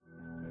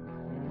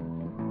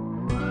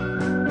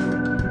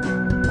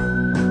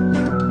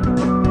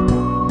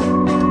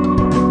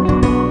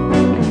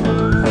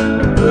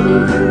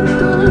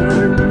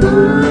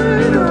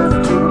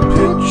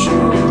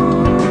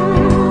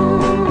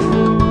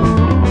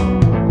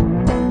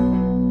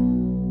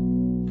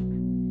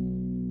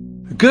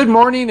Good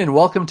morning and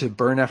welcome to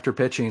Burn After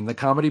Pitching, the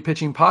comedy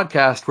pitching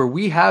podcast where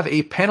we have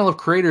a panel of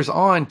creators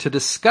on to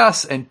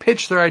discuss and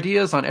pitch their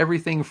ideas on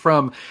everything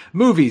from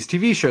movies,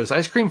 TV shows,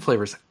 ice cream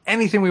flavors,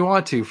 anything we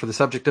want to for the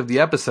subject of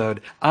the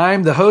episode.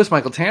 I'm the host,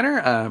 Michael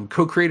Tanner. I'm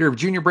co-creator of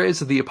Junior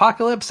Braves of the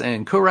Apocalypse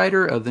and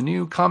co-writer of the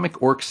new comic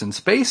Orcs in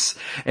Space.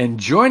 And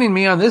joining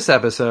me on this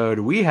episode,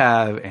 we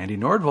have Andy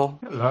Nordvall.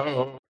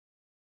 Hello.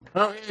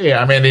 Oh, hey,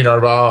 I'm Andy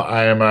Nordvall.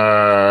 I am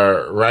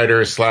a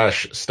writer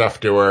slash stuff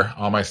doer.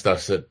 All my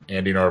stuff's at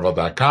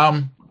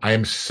andynordvall.com. I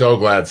am so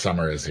glad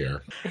summer is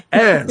here.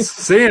 And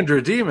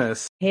Sandra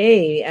Demas.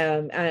 Hey,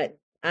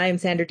 I'm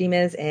Sandra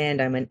Demas,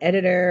 and I'm an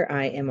editor.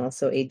 I am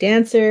also a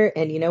dancer,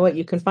 and you know what?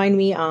 You can find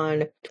me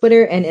on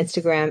Twitter and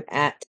Instagram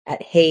at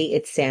Hey,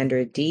 it's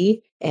Sandra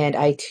D. And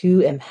I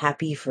too am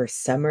happy for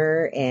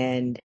summer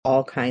and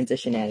all kinds of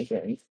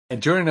shenanigans.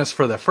 And joining us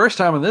for the first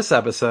time on this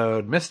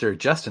episode, Mr.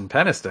 Justin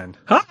Peniston.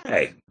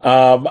 Hi,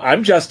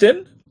 I'm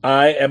Justin.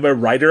 I am a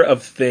writer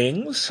of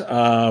things.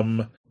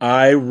 I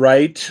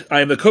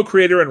am the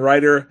co-creator and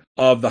writer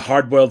of the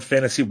hard-boiled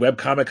fantasy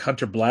webcomic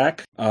Hunter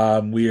Black.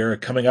 We are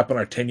coming up on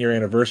our 10-year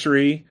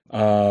anniversary.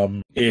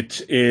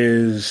 It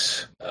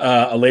is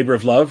a labor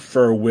of love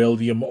for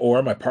William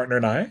Orr, my partner,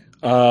 and I.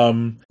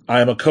 I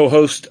am a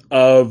co-host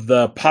of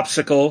the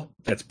Popsicle,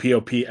 that's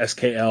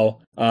Popskl,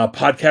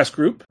 podcast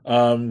group.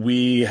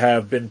 We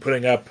have been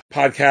putting up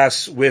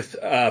podcasts with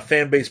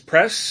Fanbase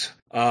Press,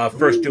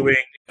 first doing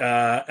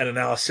an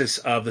analysis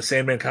of the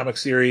Sandman comic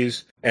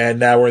series, and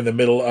now we're in the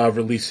middle of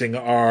releasing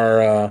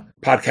our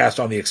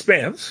podcast on The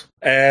Expanse.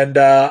 And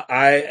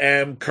I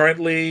am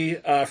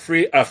currently a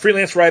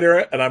freelance writer,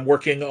 and I'm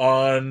working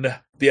on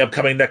the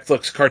upcoming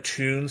Netflix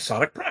cartoon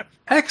Sonic Prime.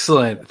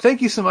 Excellent.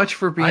 Thank you so much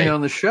for being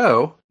on the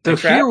show. So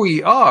Thanks,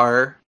 we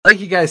are. Like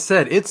you guys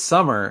said, it's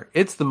summer.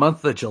 It's the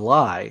month of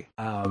July.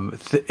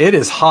 It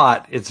is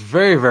hot. It's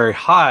very, very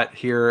hot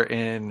here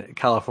in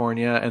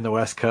California and the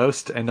West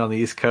Coast and on the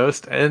East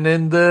Coast and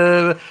in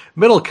the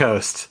Middle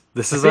Coast.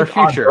 This is our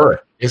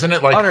future. Isn't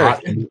it like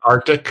hot in the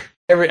Arctic?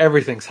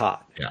 Everything's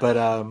hot. Yeah.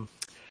 But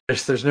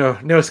there's no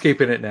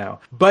escaping it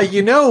now. But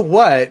you know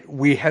what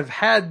we have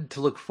had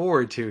to look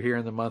forward to here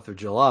in the month of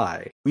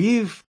July?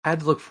 We've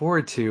had to look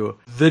forward to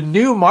the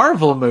new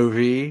Marvel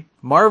movie,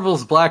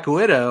 Marvel's Black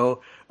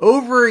Widow.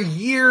 Over a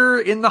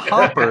year in the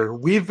hopper.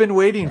 We've been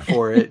waiting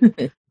for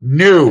it.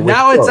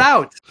 Now it's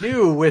out.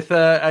 New with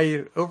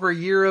over a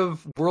year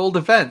of world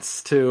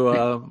events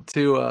to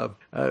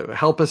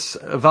help us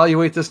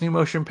evaluate this new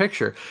motion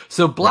picture.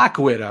 So Black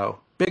Widow,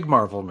 big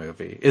Marvel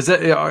movie. Is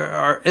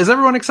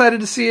everyone excited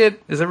to see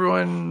it? Is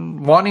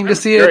everyone wanting to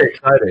see it? Very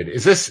excited.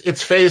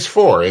 It's phase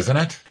 4, isn't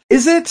it?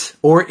 Is it?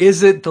 Or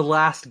is it the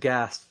last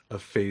gasp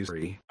of phase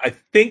 3? I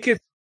think it's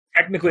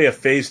technically a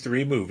phase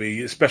 3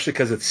 movie, especially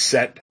because it's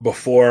set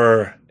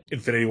before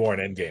Infinity War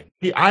and Endgame.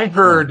 I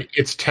heard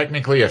it's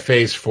technically a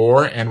phase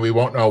 4, and we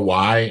won't know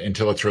why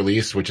until it's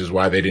released, which is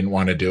why they didn't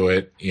want to do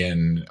it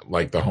in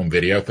like the home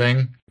video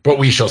thing. But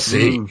we shall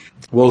see.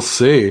 We'll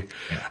see.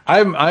 Yeah.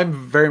 I'm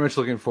very much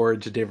looking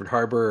forward to David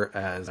Harbour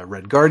as a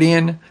Red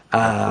Guardian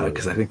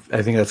because I think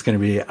that's going to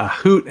be a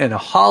hoot and a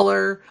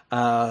holler.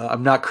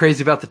 I'm not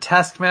crazy about the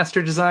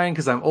Taskmaster design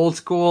because I'm old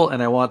school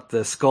and I want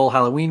the skull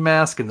Halloween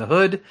mask and the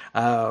hood.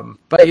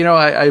 But you know,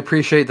 I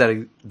appreciate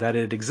that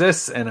it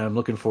exists, and I'm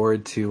looking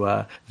forward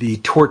to the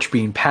torch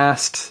being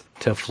passed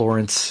to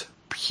Florence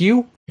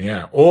Pugh.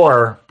 Yeah,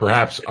 or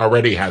perhaps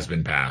already has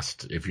been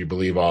passed, if you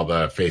believe all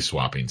the face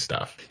swapping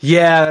stuff.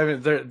 Yeah, I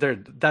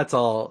mean, that's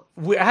all.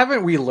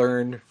 Haven't we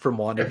learned from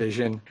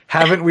WandaVision?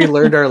 Haven't we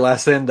learned our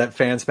lesson that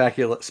fan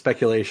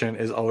speculation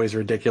is always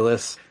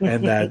ridiculous,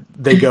 and that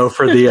they go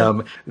for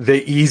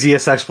the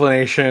easiest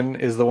explanation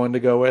is the one to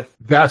go with?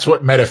 That's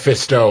what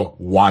Mephisto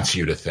wants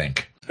you to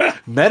think.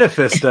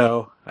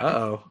 Mephisto.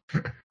 Uh-oh.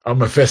 Oh,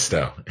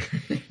 Mephisto.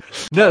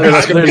 No,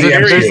 there's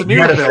a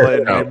new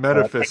villain named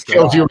Mephisto.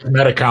 Kills you with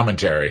meta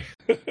commentary.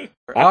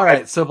 All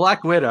right, so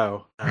Black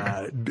Widow.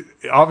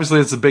 Obviously,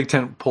 it's a big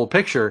tentpole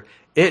picture.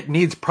 It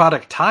needs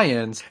product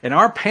tie-ins, and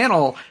our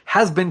panel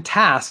has been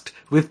tasked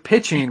with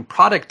pitching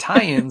product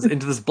tie-ins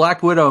into this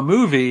Black Widow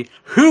movie.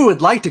 Who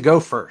would like to go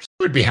first?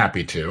 I would be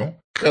happy to,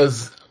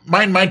 because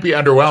mine might be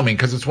underwhelming,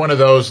 because it's one of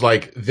those,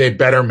 like, they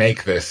better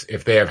make this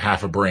if they have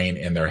half a brain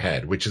in their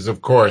head, which is,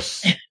 of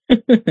course...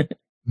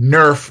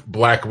 Nerf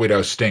Black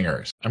Widow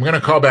stingers. I'm going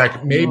to call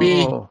back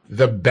maybe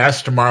the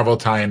best Marvel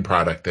tie-in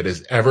product that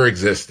has ever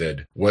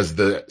existed was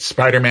the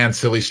Spider-Man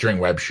silly string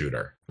web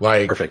shooter.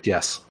 Like, perfect,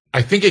 yes.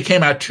 I think it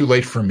came out too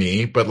late for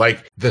me, but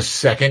like the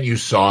second you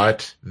saw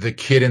it, the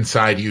kid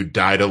inside you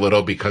died a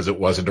little because it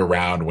wasn't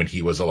around when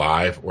he was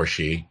alive or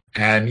she.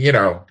 And, you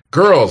know,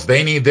 girls,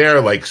 they need their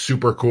like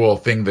super cool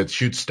thing that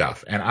shoots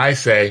stuff. And I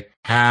say,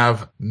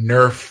 have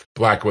Nerf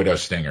Black Widow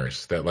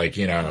stingers that like,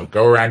 you know,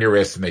 go around your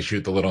wrist and they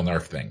shoot the little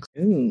Nerf things.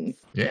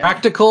 Yeah.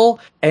 Practical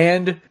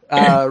and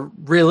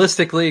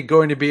realistically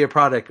going to be a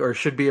product, or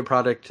should be a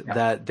product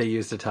that they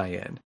use to tie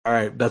in. All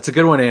right, that's a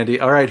good one, Andy.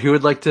 All right, who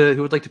would like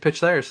to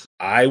pitch theirs?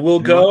 I will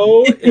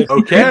go.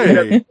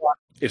 Okay.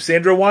 If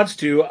Sandra wants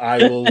to, I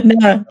will.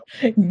 No,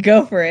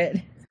 go for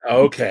it.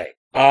 Okay.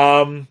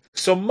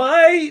 So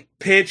my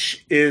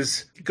pitch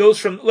goes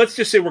from, let's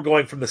just say we're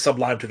going from the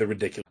sublime to the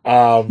ridiculous.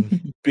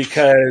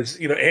 Because,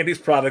 Andy's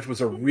product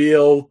was a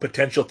real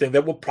potential thing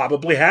that will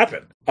probably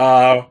happen.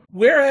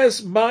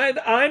 Whereas mine,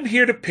 I'm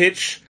here to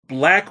pitch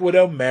Black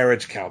Widow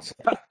Marriage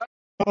Counseling.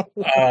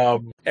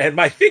 And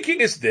my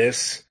thinking is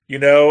this,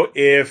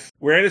 if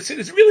we're in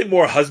it's really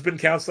more husband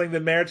counseling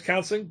than marriage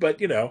counseling,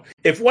 but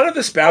if one of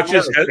the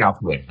spouses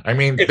counseling. I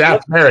mean,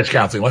 that's marriage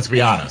counseling, let's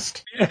be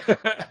honest.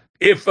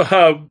 If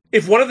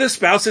one of the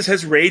spouses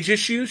has rage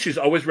issues, she's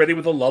always ready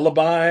with a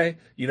lullaby.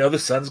 The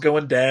sun's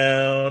going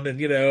down,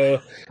 and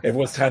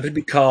everyone's time to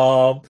be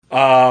calm.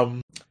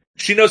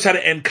 She knows how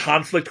to end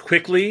conflict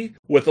quickly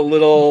with a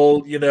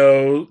little,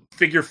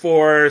 figure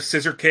four,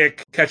 scissor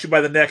kick, catch you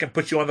by the neck and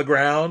put you on the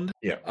ground.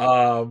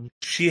 Yeah.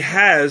 She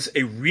has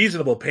a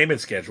reasonable payment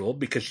schedule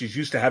because she's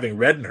used to having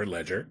red in her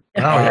ledger.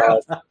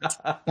 Oh,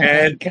 yeah.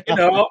 And,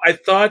 I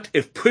thought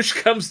if push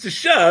comes to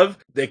shove,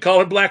 they call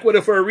her Black Widow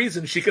for a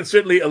reason. She can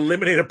certainly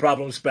eliminate a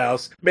problem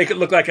spouse, make it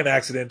look like an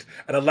accident,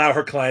 and allow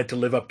her client to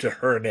live up to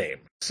her name.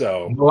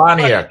 So,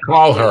 Melania,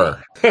 call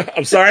her.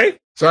 I'm sorry?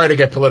 Sorry to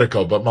get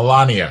political, but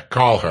Melania,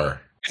 call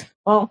her.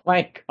 Oh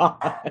my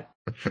God.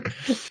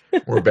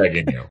 We're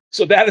begging you.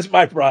 So that is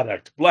my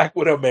product, Black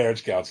Widow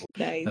Marriage Counseling.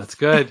 Nice. That's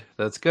good.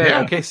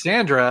 Yeah. Okay,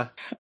 Sandra.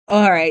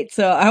 All right.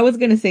 So I was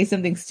going to say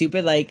something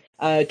stupid like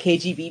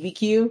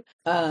KGBBQ.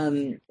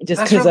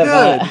 Just because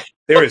of...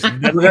 There is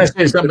We're going to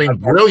say something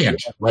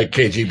brilliant like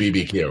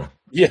KGBBQ.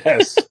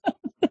 Yes.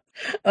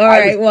 All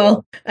right.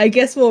 Well, I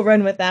guess we'll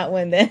run with that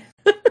one then.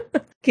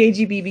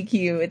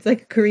 KGBBQ. It's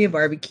like a Korean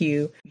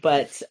barbecue,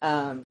 but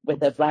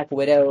with a Black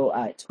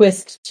Widow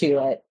twist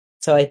to it.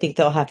 So I think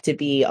there'll have to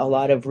be a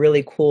lot of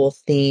really cool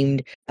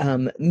themed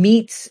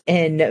meats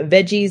and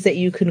veggies that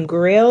you can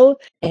grill.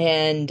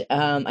 And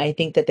I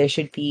think that there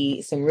should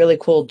be some really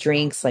cool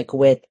drinks like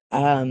with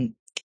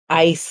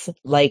ice,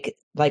 like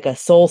a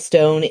soul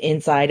stone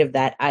inside of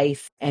that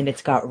ice. And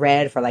it's got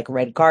red for like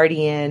Red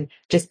Guardian.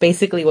 Just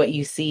basically what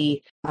you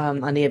see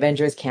on the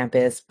Avengers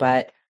campus,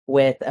 but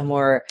with a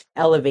more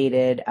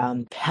elevated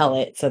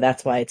pellet. So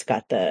that's why it's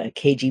got the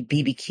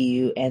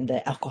KGBBQ and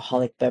the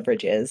alcoholic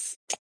beverages.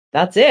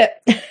 That's it.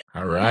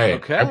 All right.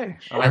 Okay.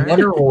 I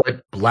wonder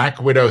what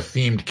Black Widow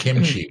themed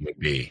kimchi would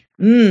be.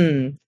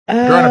 Drawing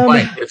a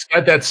blank. It's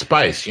got that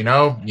spice, you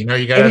got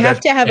to have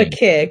to have a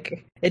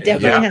kick. It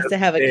definitely has to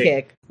have a big.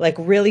 Kick. Like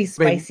really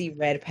spicy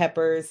red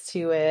peppers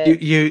to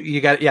it.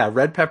 You got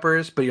red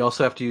peppers, but you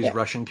also have to use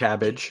Russian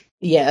cabbage.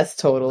 Yes,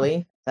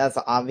 totally. That's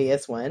an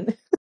obvious one.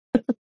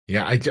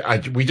 Yeah,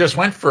 we just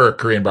went for a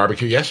Korean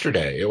barbecue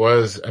yesterday. It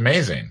was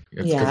amazing.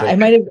 I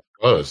might have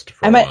closed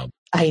for a while.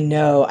 I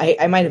know.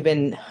 I might have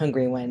been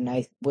hungry when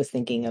I was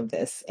thinking of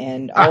this.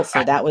 And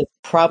also that was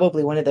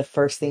probably one of the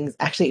first things,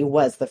 actually it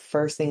was the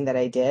first thing that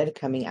I did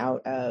coming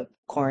out of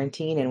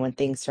quarantine. And when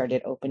things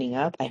started opening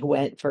up, I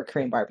went for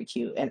Korean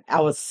barbecue and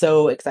I was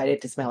so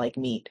excited to smell like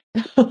meat.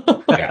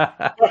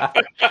 Yeah.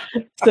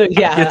 So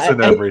yeah. It's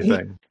in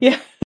everything. Yeah.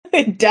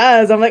 It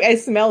does. I'm like, I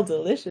smell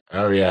delicious.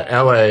 Oh yeah,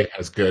 LA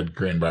has good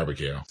Korean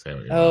barbecue.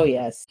 Oh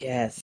yes,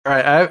 yes. All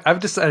right, I've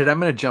decided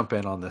I'm going to jump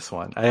in on this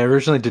one. I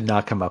originally did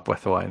not come up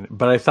with one,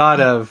 but I thought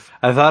of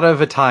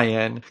a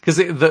tie-in because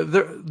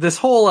this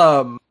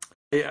whole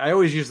I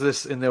always use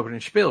this in the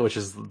opening spiel, which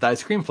is the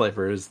ice cream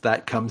flavors.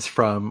 That comes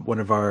from one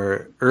of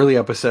our early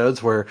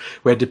episodes where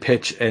we had to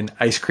pitch an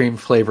ice cream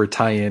flavor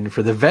tie-in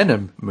for the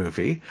Venom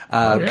movie.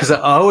 Because I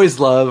always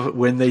love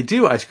when they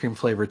do ice cream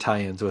flavor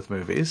tie-ins with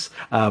movies.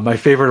 My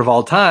favorite of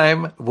all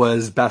time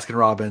was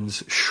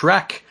Baskin-Robbins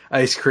Shrek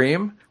ice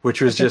cream, which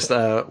was just,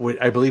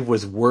 I believe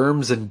was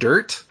worms and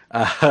dirt.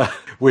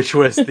 Which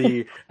was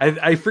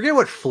I forget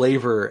what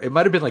flavor, it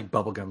might have been like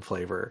bubblegum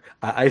flavor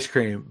ice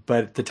cream,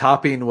 but the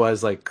topping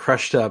was like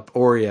crushed up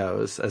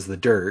Oreos as the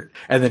dirt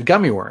and then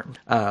gummy worm.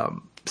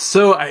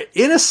 So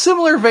in a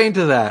similar vein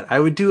to that, I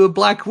would do a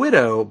Black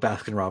Widow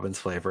Baskin-Robbins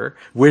flavor,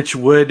 which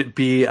would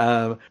be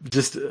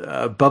just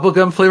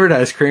bubblegum flavored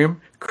ice cream,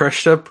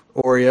 crushed up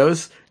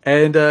Oreos,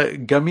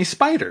 and gummy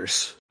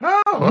spiders.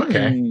 Oh,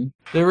 okay.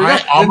 There we go.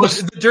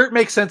 The dirt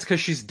makes sense because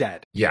she's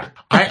dead. Yeah.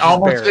 I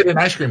almost did an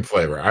ice cream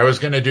flavor. I was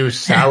going to do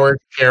sour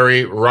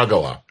cherry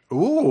rugelach.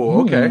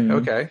 Ooh,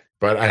 okay.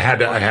 But I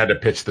had to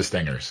pitch the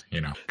stingers,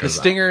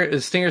 The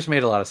stingers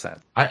made a lot of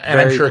sense.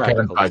 I'm sure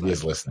Kevin Feige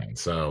is listening.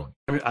 So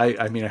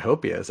I mean, I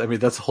hope he is. I mean,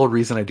 that's the whole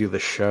reason I do the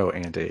show,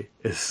 Andy,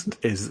 is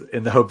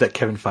in the hope that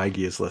Kevin Feige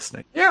is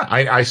listening. Yeah,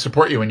 I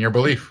support you in your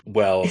belief.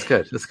 Well, that's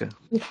good. That's good.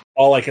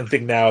 All I can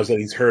think now is that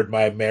he's heard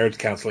my marriage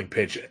counseling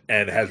pitch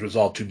and has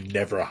resolved to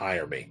never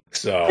hire me.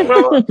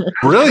 So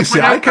really, see,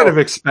 I kind of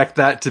expect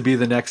that to be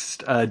the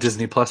next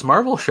Disney Plus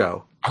Marvel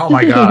show. Oh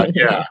my God,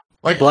 yeah.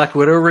 Like Black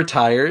Widow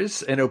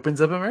retires and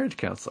opens up a marriage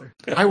counselor.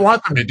 I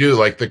want them to do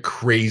like the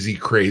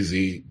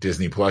crazy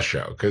Disney Plus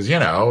show because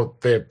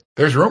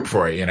there's room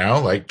for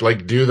it.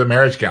 Like do the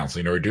marriage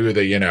counseling or do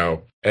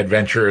the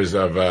adventures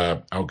of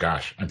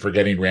I'm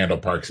forgetting Randall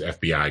Park's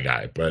FBI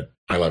guy, but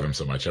I love him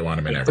so much. I want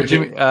him in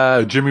everything.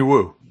 Jimmy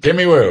Woo.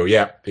 Jimmy Woo,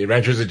 yeah, the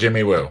Adventures of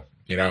Jimmy Woo.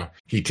 You know,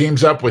 he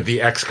teams up with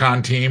the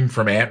ex-con team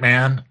from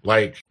Ant-Man.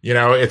 Like, you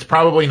know, it's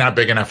probably not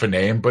big enough a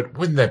name, but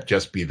wouldn't that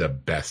just be the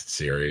best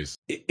series?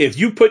 If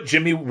you put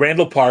Jimmy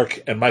Randall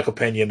Park and Michael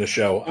Pena in the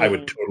show, I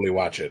would totally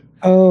watch it.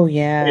 Oh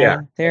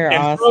yeah, they're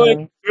And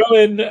awesome. throw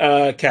in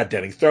Kat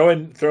Dennings. Throw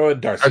in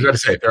Darcy. I was going to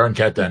say, throw in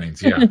Kat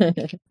Dennings. Yeah.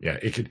 Yeah.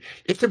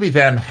 It could be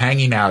them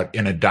hanging out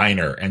in a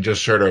diner and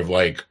just sort of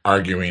like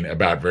arguing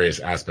about various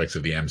aspects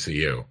of the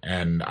MCU.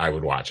 And I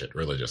would watch it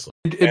religiously.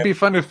 It'd be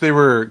fun if they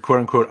were quote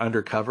unquote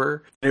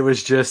undercover. It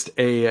was just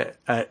an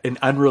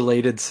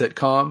unrelated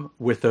sitcom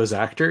with those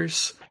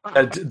actors.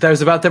 That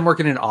was about them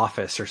working in an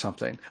office or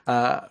something.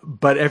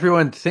 But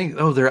everyone thinks,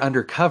 oh, they're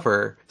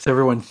undercover. So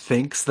everyone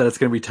thinks that it's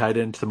going to be tied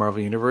into the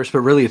Marvel Universe.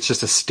 But really, it's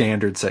just a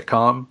standard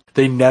sitcom.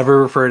 They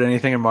never refer to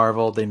anything in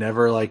Marvel. They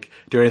never like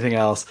do anything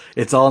else.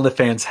 It's all in the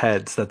fans'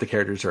 heads that the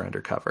characters are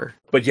undercover.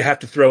 But you have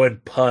to throw in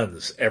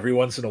puns every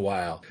once in a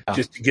while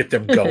just to get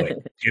them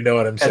going. You know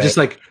what I'm saying? Just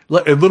like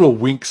little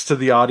winks to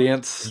the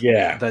audience.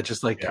 Yeah. That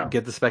just like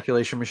get the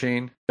speculation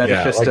machine.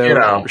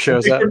 Mephisto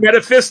shows up.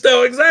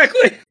 Mephisto,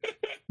 exactly.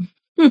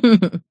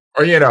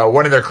 Or, you know,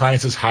 one of their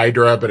clients is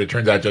Hydra, but it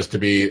turns out just to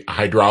be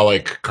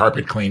hydraulic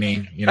carpet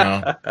cleaning, you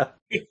know?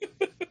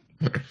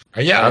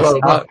 Yeah, I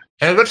love.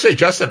 And let's say,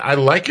 Justin, I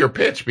like your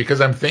pitch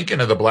because I'm thinking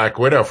of the Black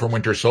Widow from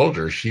Winter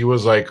Soldier. She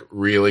was like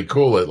really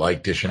cool at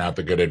like dishing out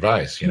the good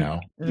advice, you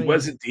know? It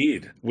was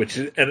indeed,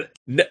 and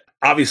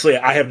obviously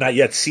I have not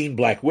yet seen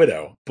Black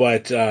Widow,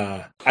 but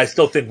I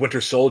still think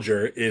Winter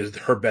Soldier is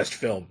her best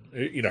film,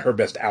 you know, her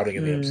best outing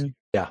in the MCU.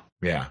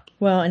 Yeah.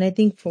 Well, and I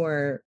think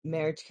for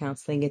marriage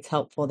counseling, it's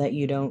helpful that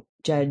you don't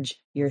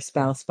judge your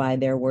spouse by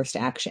their worst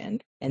action.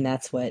 And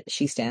that's what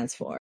she stands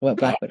for, what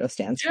Black Widow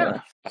stands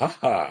for.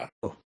 Aha.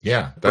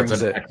 Yeah.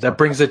 That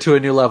brings it to a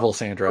new level,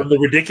 Sandra. From the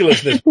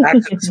ridiculousness back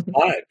to the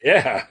sublime.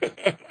 Yeah.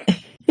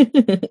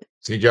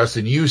 See,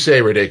 Justin, you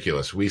say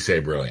ridiculous. We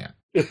say brilliant.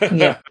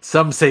 Yeah.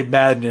 Some say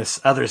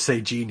madness, others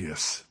say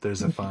genius.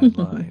 There's a fine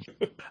line.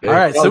 All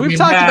right, so we've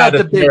talked about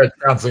the big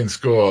counseling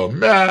school.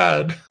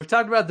 Mad. We've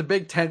talked about the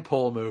big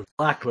tentpole movie,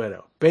 Black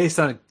Widow, based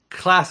on a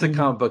classic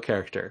comic book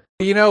character.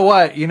 You know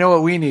what? You know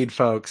what we need,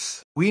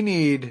 folks? We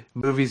need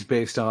movies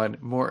based on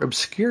more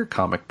obscure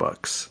comic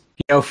books.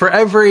 You know, for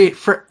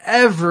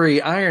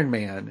every Iron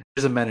Man,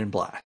 there's a Men in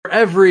Black. For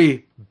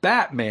every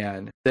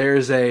Batman,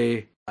 there's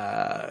a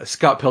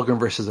Scott Pilgrim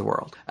versus the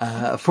World.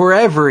 For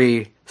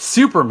every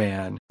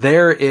Superman,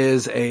 there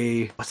is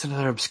what's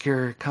another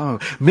obscure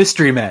comic?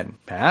 Mystery Men.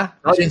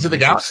 Guardians of the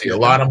Galaxy. A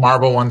lot of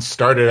Marvel ones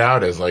started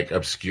out as like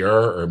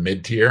obscure or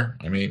mid-tier.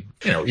 I mean,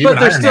 you know, even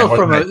but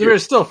they're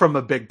still from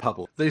a big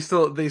public. They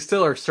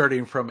still are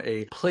starting from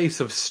a place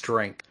of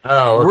strength.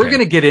 Oh, okay. We're going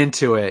to get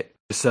into it.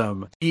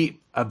 Some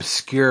deep,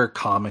 obscure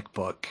comic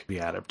book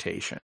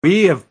adaptation.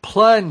 We have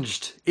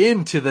plunged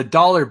into the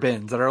dollar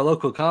bins at our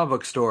local comic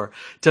book store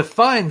to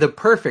find the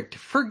perfect,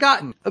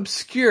 forgotten,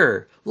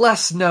 obscure,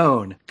 less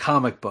known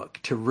comic book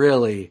to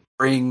really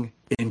bring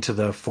into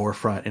the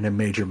forefront in a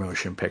major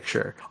motion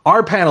picture.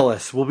 Our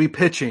panelists will be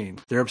pitching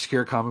their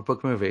obscure comic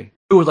book movie.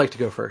 Who would like to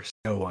go first?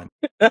 No one.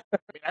 I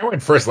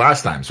went first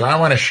last time, so I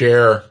want to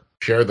share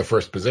the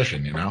first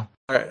position, you know?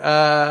 All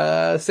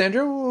right.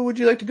 Sandra, would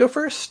you like to go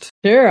first?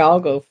 Sure, I'll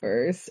go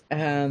first.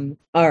 All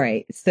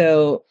right.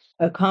 So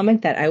a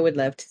comic that I would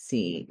love to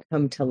see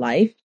come to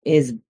life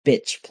is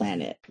Bitch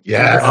Planet.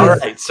 Yeah. All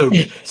right. So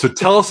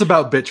tell us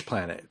about Bitch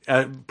Planet.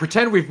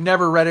 Pretend we've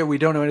never read it. We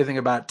don't know anything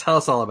about it. Tell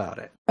us all about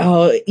it.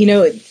 Oh, you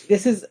know,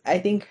 this is, I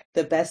think,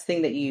 the best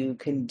thing that you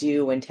can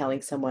do when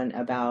telling someone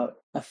about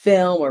a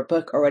film or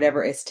book or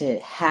whatever is to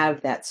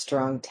have that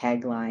strong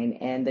tagline.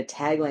 And the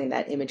tagline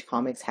that Image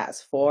Comics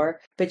has for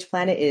Bitch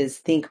Planet is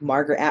think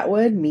Margaret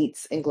Atwood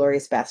meets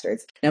Inglourious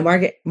Bastards. Now,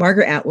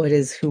 Margaret Atwood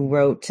is who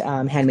wrote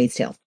Handmaid's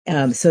Tale.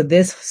 So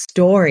this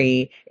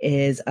story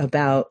is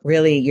about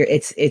really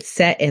it's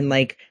set in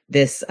like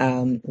this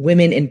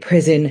women in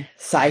prison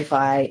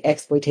sci-fi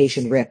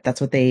exploitation rip. That's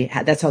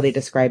how they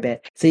describe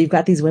it. So you've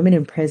got these women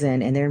in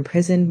prison and they're in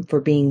prison for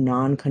being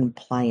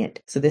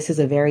non-compliant. So this is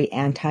a very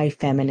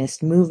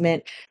anti-feminist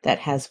movement that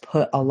has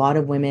put a lot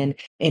of women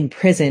in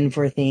prison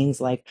for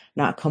things like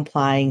not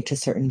complying to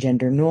certain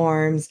gender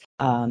norms,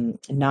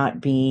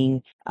 not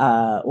being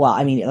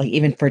like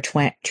even for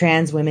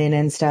trans women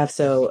and stuff.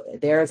 So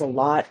there's a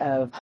lot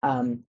of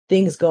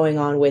things going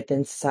on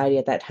within society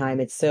at that time.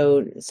 It's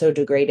so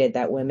degraded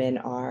that women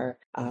are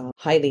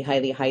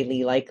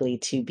highly likely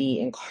to be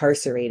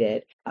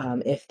incarcerated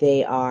if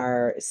they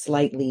are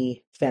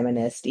slightly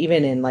feminist,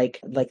 even in like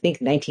think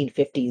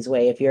 1950s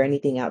way. If you're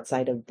anything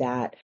outside of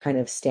that kind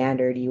of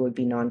standard, you would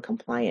be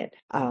non-compliant.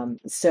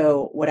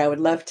 So what I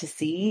would love to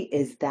see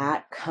is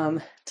that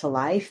come to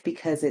life,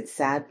 because it's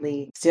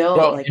sadly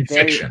still in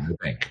very fiction,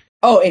 I think.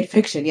 Oh, in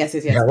fiction, yes.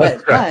 Yeah,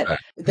 but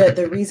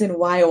the reason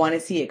why I want to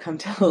see it come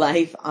to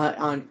life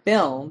on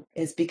film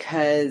is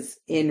because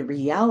in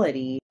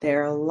reality,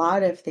 there are a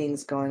lot of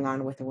things going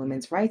on with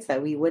women's rights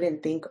that we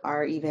wouldn't think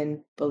are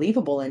even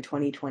believable in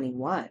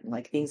 2021.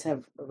 Like things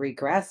have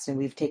regressed and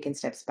we've taken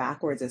steps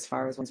backwards as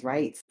far as women's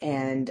rights.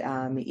 And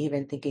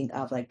even thinking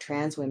of like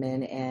trans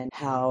women and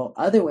how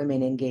other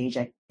women engage.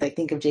 I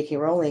think of J.K.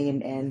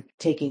 Rowling and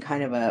taking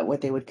kind of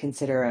what they would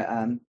consider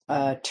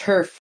a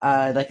TERF,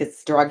 like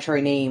its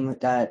derogatory name,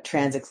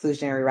 trans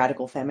exclusionary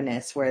radical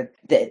feminists, where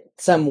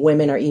some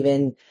women are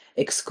even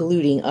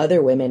excluding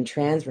other women,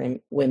 trans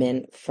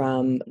women,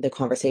 from the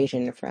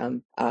conversation,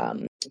 from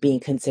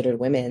being considered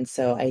women.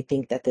 So I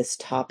think that this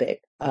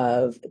topic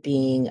of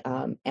being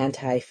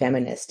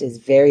anti-feminist is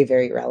very,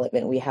 very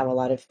relevant. We have a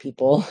lot of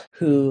people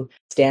who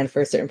stand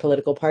for a certain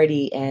political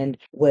party and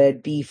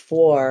would be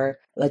for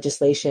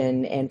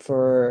legislation and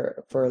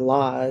for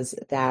laws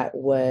that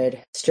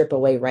would strip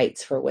away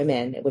rights for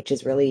women, which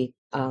is really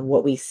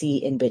what we see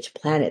in Bitch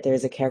Planet.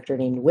 There's a character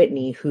named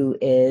Whitney who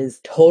is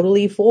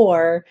totally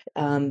for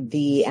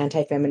the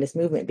anti-feminist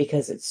movement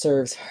because it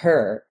serves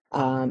her.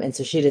 And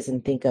so she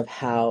doesn't think of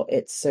how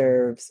it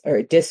serves or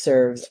it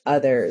disserves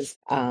others.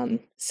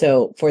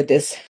 So for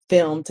this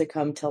film to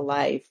come to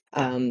life,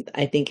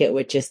 I think it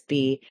would just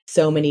be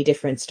so many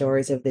different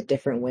stories of the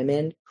different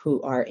women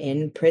who are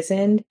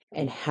imprisoned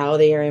and how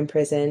they are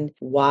imprisoned,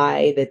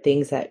 why the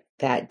things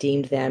that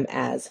deemed them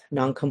as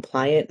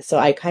non-compliant. So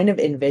I kind of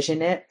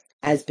envision it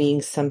as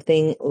being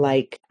something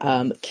like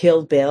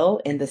Kill Bill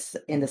in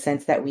the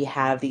sense that we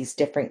have these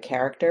different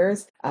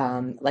characters,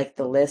 like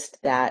the list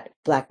that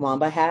Black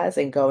Mamba has,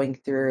 and going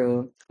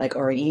through like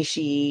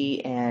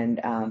Oraishi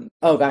and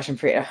oh gosh, I'm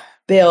free.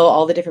 Bill,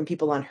 all the different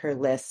people on her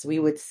list. We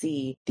would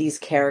see these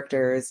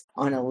characters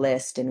on a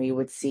list, and we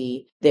would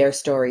see their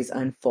stories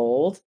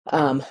unfold,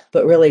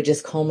 but really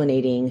just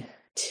culminating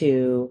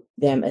to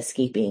them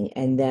escaping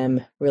and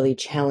them really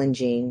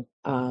challenging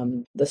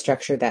the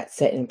structure that's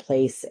set in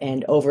place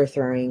and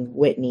overthrowing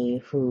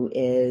Whitney, who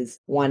is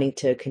wanting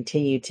to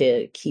continue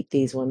to keep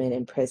these women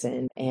in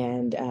prison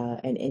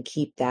and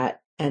keep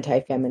that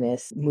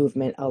anti-feminist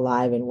movement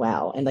alive and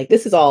well. And like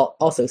this is all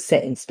also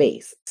set in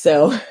space,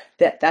 so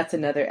that's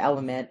another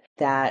element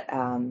that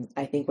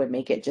I think would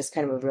make it just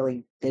kind of a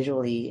really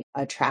visually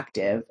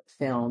attractive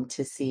film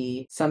to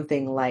see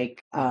something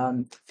like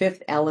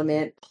Fifth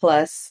Element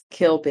plus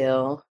Kill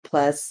Bill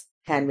plus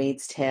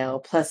Handmaid's Tale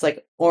plus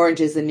like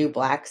Orange is the New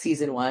Black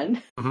season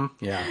 1.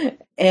 Mm-hmm. Yeah.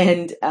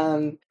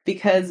 And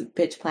because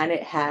Bitch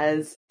Planet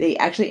they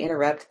actually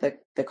interrupt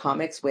the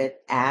comics with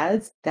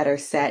ads that are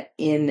set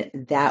in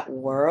that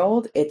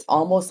world. It's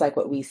almost like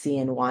what we see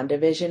in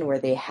WandaVision, where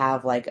they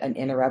have like an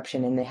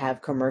interruption and they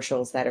have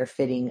commercials that are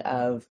fitting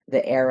of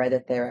the era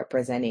that they're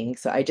representing.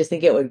 So I just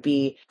think it would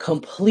be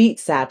complete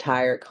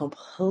satire,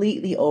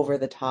 completely over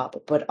the top,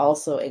 but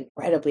also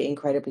incredibly,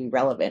 incredibly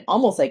relevant,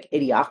 almost like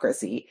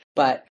Idiocracy,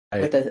 but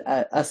with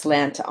a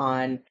slant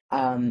on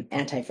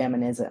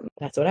anti-feminism.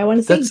 That's what I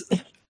want to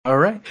see. All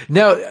right.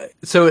 Now,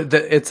 so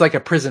it's like a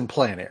prison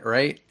planet,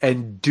 right?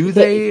 And do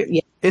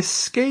they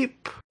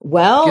escape?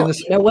 Well,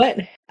 you know what?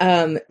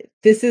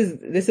 This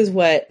is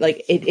what,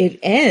 like, it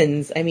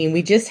ends. I mean,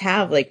 we just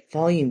have like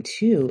volume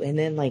 2 and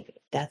then like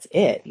that's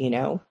it, you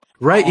know?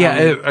 Right.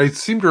 Yeah. I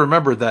seem to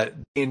remember that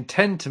they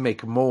intend to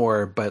make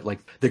more, but like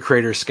the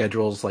creator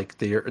schedules, like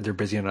they're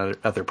busy on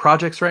other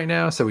projects right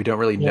now. So we don't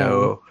really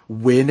know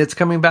when it's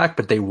coming back,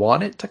 but they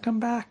want it to come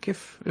back.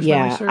 If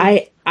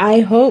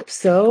I hope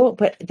so,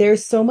 but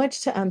there's so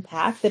much to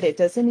unpack that it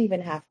doesn't even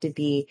have to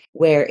be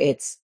where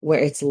it's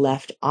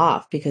left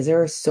off, because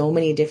there are so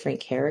many different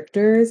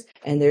characters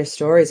and their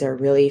stories are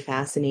really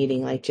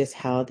fascinating, like just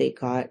how they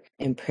got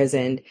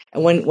imprisoned.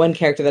 And one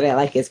character that I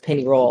like is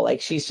Penny Roll. Like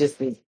she's just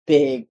this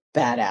big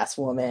badass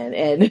woman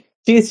and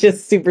she's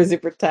just super,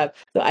 super tough.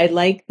 So I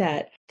like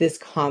that this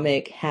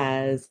comic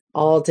has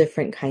all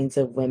different kinds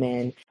of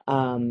women,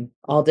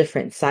 all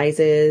different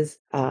sizes,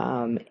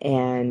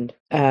 and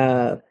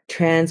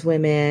trans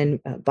women,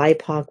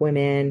 BIPOC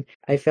women.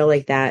 I feel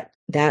like that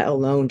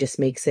alone just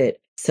makes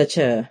it such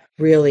a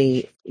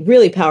really,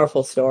 really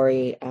powerful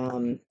story.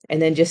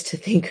 And then just to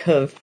think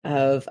of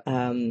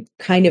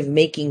kind of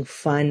making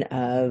fun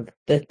of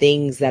the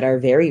things that are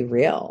very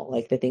real,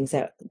 like the things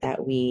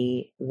that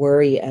we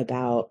worry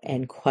about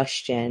and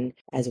question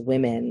as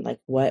women, like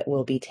what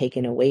will be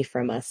taken away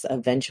from us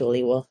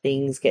eventually. Will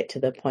things get to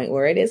the point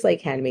where it is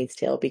like Handmaid's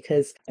Tale?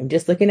 Because I'm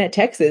just looking at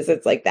Texas,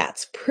 it's like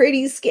that's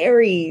pretty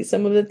scary.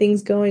 Some of the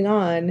things going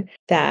on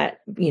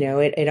that, you know,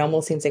 it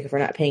almost seems like if we're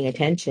not paying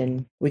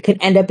attention, we could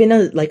end up in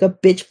a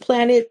Bitch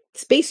Planet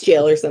space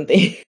jail or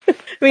something. I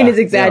mean, it's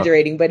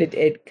exaggerating, but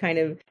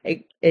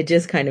it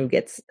just kind of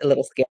gets a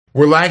little scary.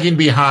 We're lagging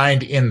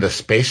behind in the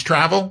space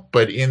travel,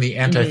 but in the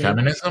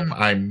anti-feminism,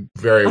 I'm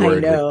very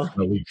worried we're going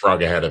to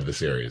leapfrog ahead of the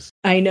series.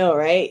 I know,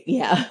 right?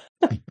 Yeah.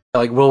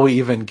 Like, will we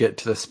even get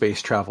to the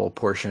space travel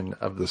portion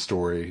of the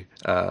story?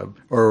 Or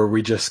are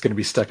we just going to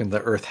be stuck in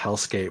the Earth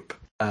hellscape?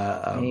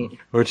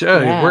 Which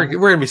we're going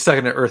to be stuck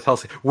in the Earth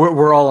hellscape.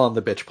 We're all on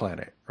the Bitch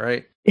Planet,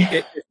 right?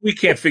 if we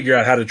can't figure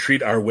out how to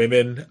treat our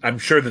women, I'm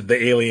sure that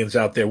the aliens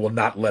out there will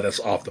not let us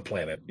off the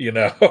planet,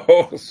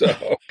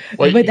 So,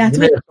 Well, But that's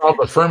you may what, have solved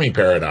the Fermi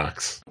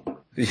paradox.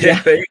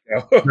 yeah, there you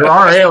go. There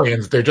are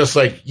aliens. They're just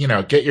like,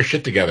 get your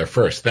shit together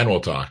first, then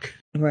we'll talk.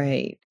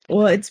 right.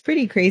 Well, it's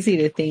pretty crazy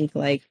to think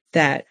like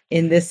that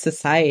in this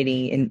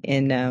society,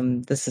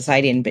 in the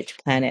society in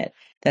Bitch Planet,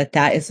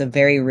 that is a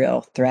very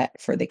real threat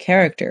for the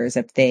characters.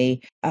 If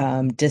they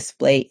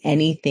display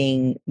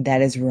anything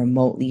that is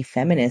remotely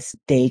feminist,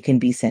 they can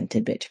be sent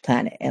to Bitch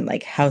Planet. And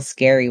like, how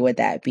scary would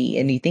that be?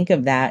 And you think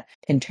of that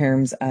in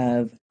terms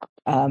of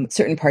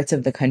certain parts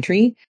of the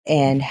country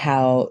and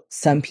how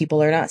some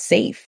people are not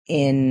safe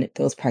in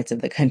those parts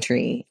of the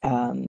country.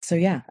 So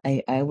yeah,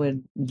 I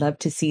would love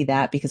to see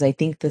that, because I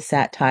think the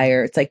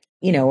satire, it's like,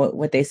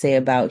 what they say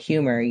about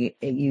humor,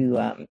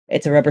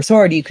 it's a rubber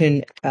sword. You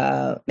can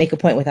make a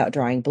point without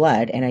drawing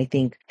blood. And I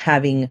think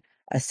having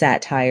a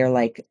satire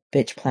like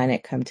Bitch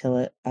Planet come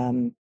to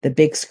the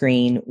big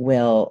screen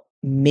will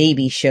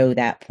maybe show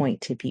that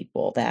point to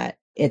people, that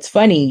it's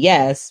funny,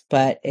 yes,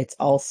 but it's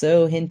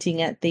also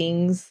hinting at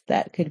things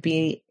that could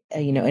be,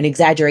 an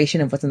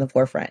exaggeration of what's in the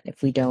forefront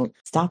if we don't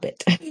stop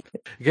it. You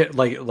get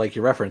like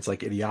you reference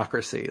like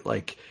Idiocracy,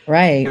 like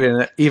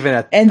Right. even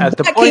at the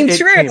that point came it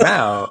true. came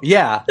out,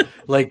 yeah,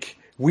 like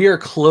we are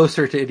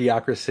closer to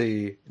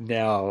Idiocracy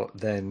now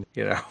than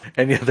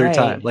any other Right.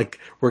 time. Like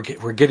we're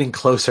getting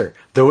closer.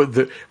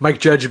 The Mike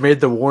Judge made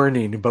the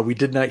warning, but we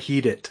did not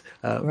heed it.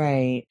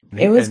 Right.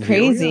 It was and here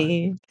we are.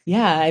 crazy.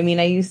 Yeah. I mean,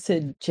 I used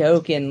to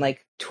joke in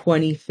like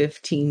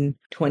 2015,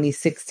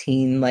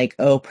 2016, like,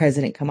 oh,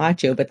 President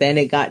Camacho, but then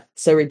it got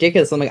so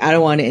ridiculous. I'm like, I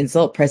don't want to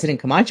insult President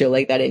Camacho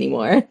like that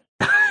anymore.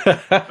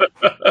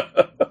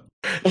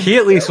 He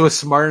at least was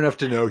smart enough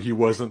to know he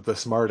wasn't the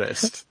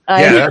smartest.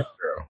 Yeah, that's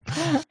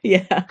true.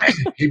 Yeah.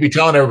 He'd be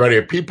telling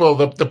everybody, people,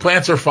 the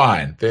plants are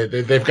fine.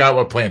 They've got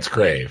what plants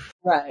crave.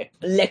 Right.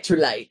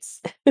 Electrolytes.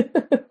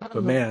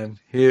 But man,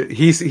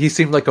 he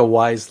seemed like a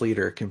wise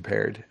leader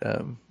compared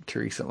to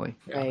recently.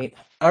 Right.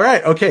 All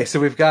right. Okay. So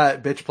we've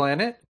got Bitch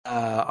Planet.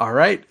 All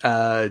right.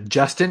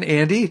 Justin,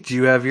 Andy, do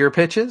you have your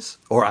pitches?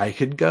 Or I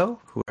could go.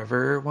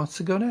 Whoever wants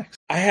to go next.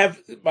 I have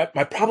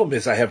my problem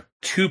is I have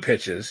two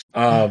pitches,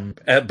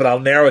 but I'll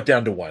narrow it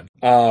down to one.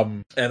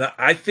 And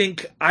I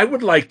think I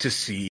would like to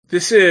see,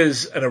 this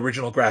is an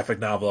original graphic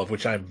novel of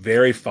which I'm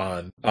very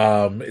fond.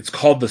 It's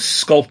called The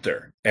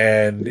Sculptor,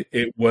 and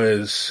it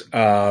was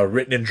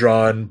written and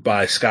drawn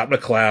by Scott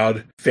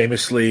McCloud,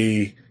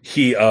 famously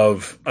he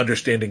of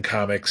Understanding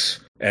Comics,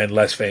 and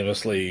less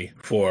famously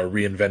for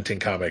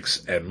reinventing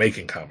comics and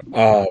making comics.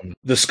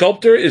 The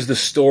Sculptor is the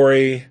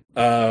story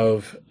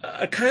of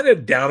a kind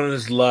of down on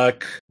his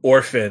luck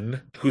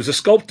orphan who's a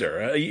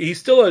sculptor.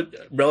 He's still a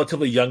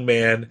relatively young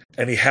man,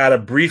 and he had a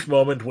brief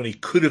moment when he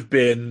could have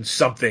been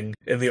something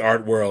in the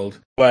art world,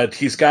 but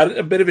he's got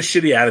a bit of a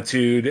shitty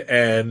attitude,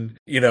 and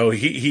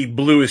he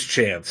blew his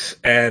chance,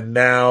 and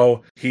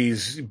now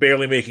he's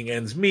barely making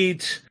ends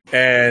meet,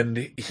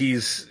 and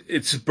it's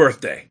his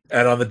birthday,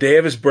 and on the day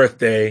of his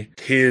birthday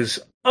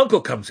his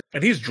uncle comes in,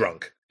 and he's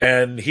drunk.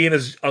 And he and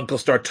his uncle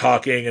start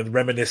talking and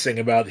reminiscing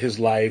about his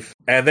life.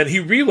 And then he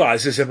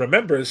realizes and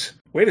remembers,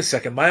 wait a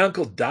second, my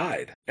uncle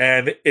died.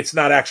 And it's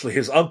not actually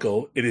his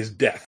uncle, it is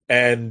Death.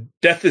 And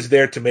Death is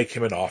there to make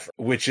him an offer,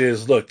 which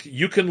is, look,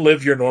 you can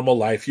live your normal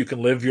life. You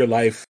can live your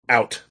life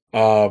out.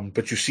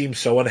 But you seem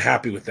so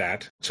unhappy with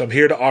that. So I'm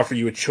here to offer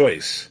you a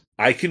choice.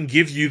 I can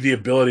give you the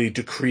ability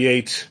to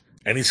create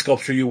any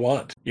sculpture you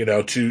want,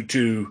 but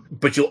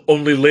you'll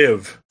only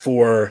live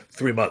for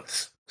 3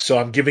 months. So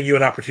I'm giving you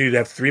an opportunity to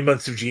have 3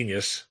 months of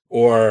genius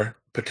or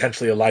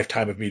potentially a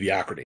lifetime of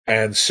mediocrity.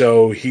 And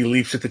so he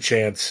leaps at the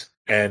chance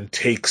and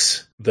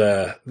takes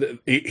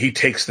he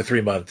takes the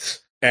 3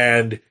 months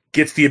and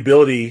gets the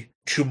ability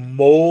to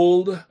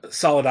mold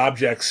solid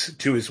objects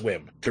to his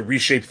whim, to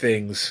reshape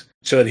things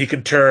so that he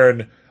can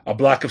turn a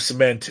block of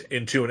cement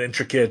into an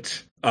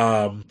intricate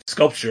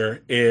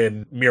sculpture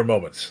in mere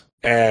moments.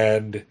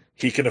 And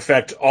he can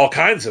affect all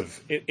kinds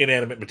of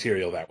inanimate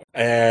material that way.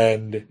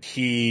 And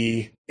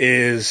he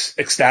is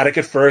ecstatic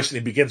at first and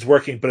he begins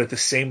working, but at the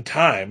same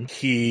time,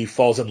 he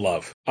falls in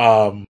love.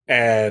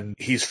 And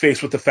he's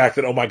faced with the fact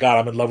that, oh my God,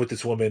 I'm in love with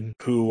this woman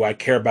who I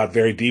care about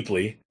very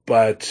deeply,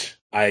 but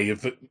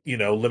I've,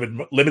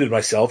 limited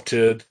myself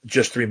to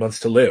just 3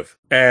 months to live.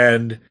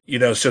 And,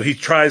 so he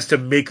tries to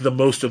make the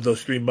most of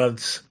those 3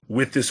 months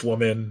with this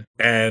woman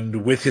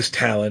and with his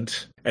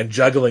talent and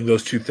juggling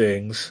those two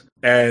things.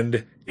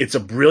 And it's a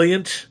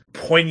brilliant,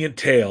 poignant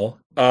tale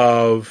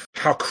of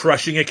how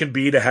crushing it can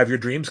be to have your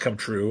dreams come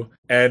true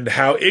and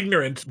how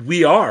ignorant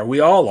we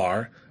all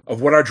are,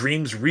 of what our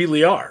dreams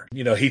really are.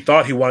 He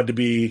thought he wanted to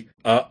be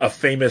a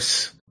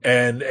famous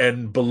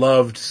and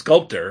beloved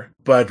sculptor,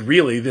 but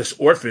really this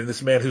orphan,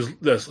 this man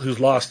who's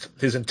lost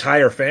his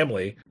entire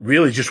family,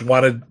 really just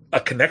wanted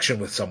a connection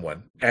with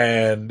someone.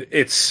 And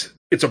it's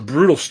a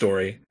brutal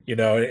story, and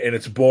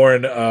it's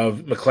born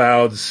of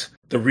McCloud's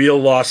the real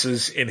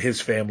losses in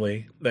his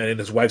family and in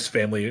his wife's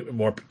family,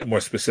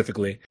 more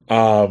specifically.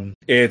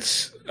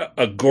 It's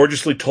a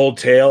gorgeously told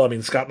tale. I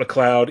mean, Scott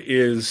McCloud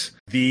is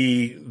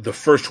the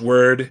first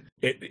word,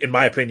 in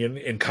my opinion,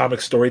 in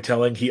comic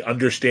storytelling. He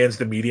understands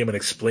the medium and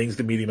explains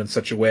the medium in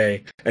such a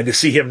way. And to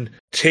see him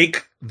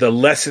take the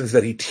lessons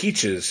that he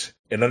teaches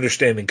in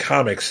understanding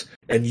comics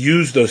and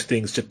use those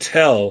things to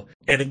tell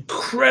an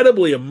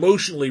incredibly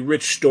emotionally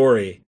rich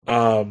story,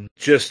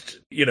 it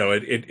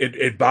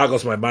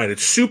boggles my mind.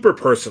 It's super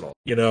personal,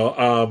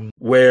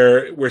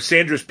 where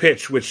Sandra's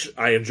pitch, which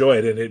I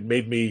enjoyed, and it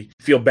made me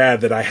feel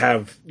bad that I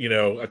have,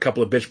 a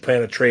couple of Bitch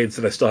Planet trades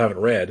that I still haven't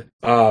read.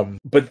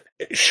 But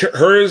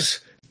hers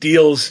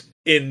deals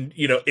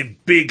in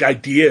big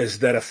ideas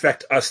that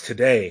affect us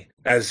today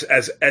as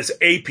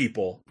a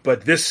people.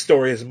 But this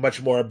story is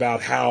much more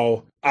about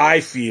how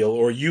I feel,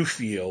 or you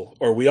feel,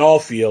 or we all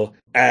feel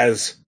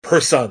as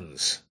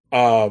persons.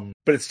 But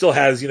it still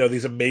has,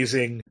 these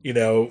amazing,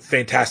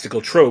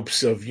 fantastical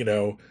tropes of,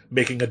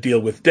 making a deal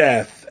with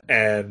death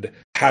and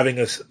having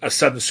a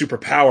sudden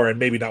superpower and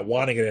maybe not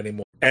wanting it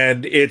anymore.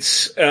 And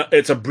it's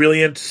a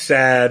brilliant,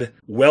 sad,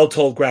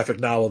 well-told graphic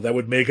novel that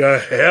would make a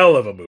hell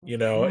of a movie.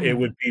 It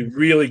would be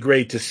really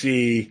great to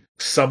see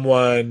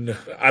someone,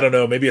 I don't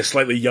know, maybe a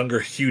slightly younger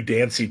Hugh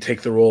Dancy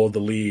take the role of the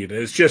lead.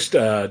 It's just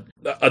a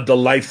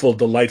delightful,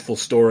 delightful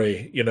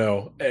story,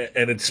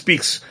 and it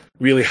speaks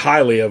really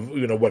highly of,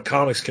 what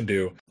comics can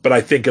do. But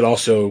I think it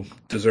also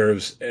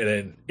deserves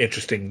an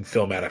interesting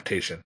film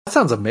adaptation. That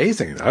sounds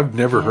amazing. I've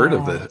never heard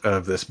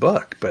of this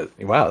book, but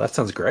wow, that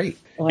sounds great.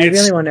 Well, I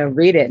really want to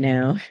read it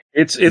now.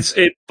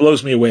 It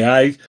blows me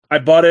away. I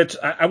bought it.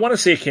 I want to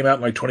say it came out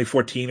in like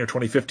 2014 or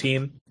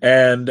 2015,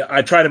 and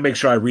I try to make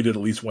sure I read it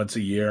at least once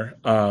a year.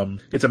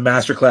 It's a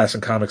masterclass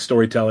in comic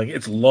storytelling.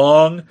 It's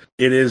long.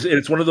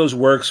 It's one of those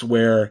works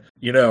where,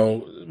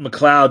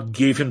 McCloud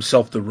gave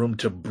himself the room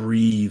to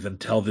breathe and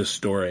tell this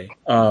story.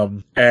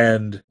 But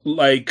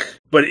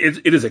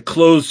it is a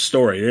closed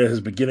story. It has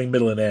beginning,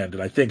 middle, and end,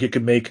 and I think it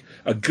could make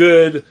a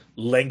good,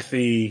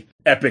 lengthy,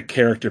 epic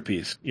character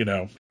piece,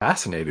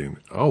 Fascinating.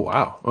 Oh,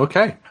 wow.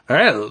 Okay. All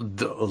right.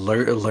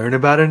 Learn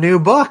about a new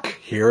book.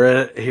 Hear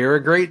a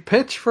great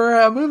pitch for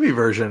a movie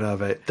version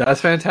of it.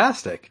 That's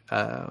fantastic.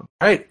 All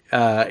right.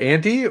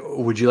 Andy,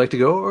 would you like to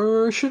go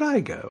or should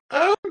I go?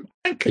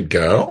 I could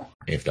go,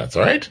 if that's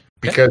all right,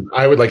 because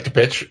I would like to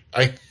pitch,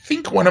 I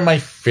think, one of my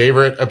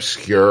favorite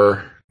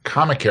obscure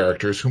comic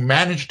characters who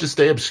managed to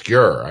stay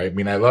obscure. I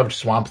mean, I loved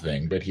Swamp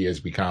Thing, but he has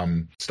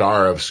become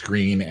star of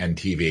screen and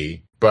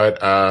TV.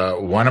 But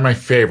one of my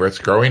favorites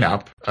growing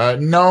up,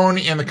 known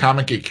in the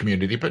comic geek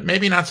community, but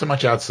maybe not so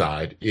much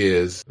outside,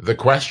 is The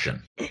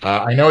Question.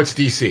 I know it's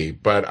DC,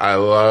 but I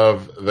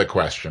love The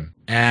Question.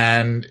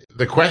 And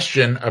the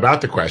question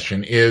about The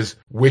Question is,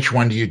 which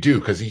one do you do?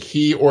 Because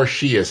he or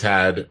she has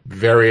had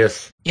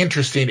various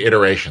interesting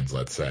iterations,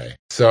 let's say.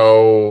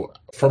 So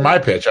for my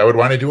pitch, I would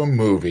want to do a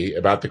movie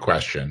about The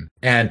Question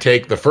and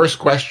take the first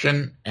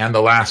question and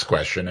the last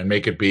question and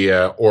make it be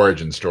an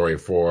origin story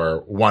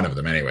for one of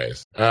them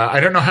anyways. I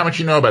don't know how much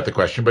you know about The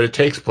Question, but it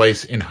takes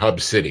place in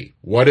Hub City.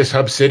 What is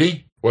Hub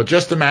City? Well,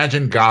 just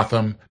imagine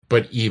Gotham,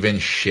 but even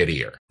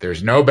shittier.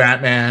 There's no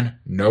Batman,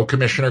 no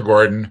Commissioner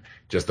Gordon,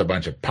 just a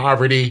bunch of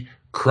poverty,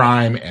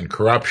 crime, and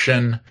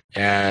corruption,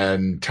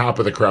 and top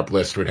of the corrupt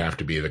list would have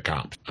to be the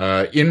cops.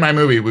 In my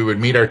movie, we would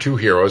meet our two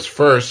heroes.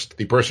 First,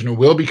 the person who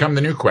will become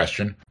the new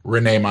Question,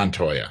 Renee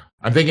Montoya.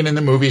 I'm thinking in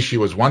the movie she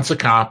was once a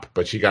cop,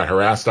 but she got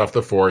harassed off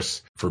the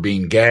force for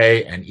being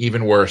gay and,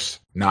 even worse,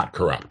 not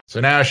corrupt.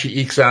 So now she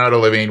ekes out a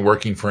living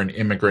working for an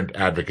immigrant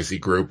advocacy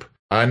group.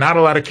 Not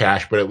a lot of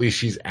cash, but at least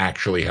she's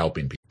actually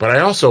helping people. But I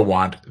also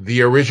want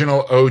the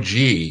original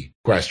OG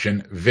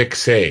Question, Vic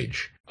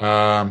Sage.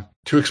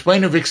 To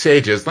explain who Vic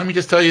Sage is, let me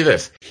just tell you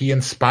this. He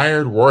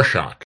inspired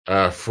Rorschach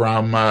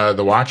from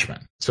The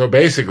Watchmen. So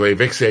basically,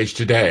 Vic Sage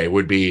today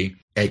would be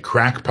a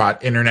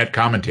crackpot internet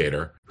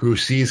commentator who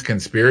sees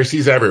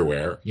conspiracies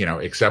everywhere,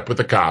 except with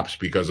the cops,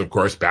 because, of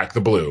course, back the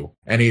blue.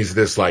 And he's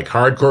this,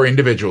 hardcore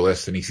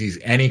individualist, and he sees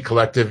any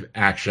collective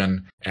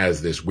action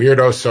as this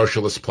weirdo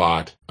socialist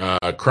plot.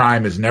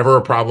 Crime is never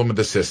a problem with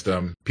the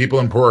system. People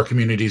in poorer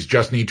communities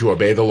just need to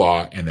obey the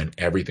law, and then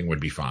everything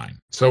would be fine.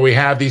 So we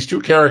have these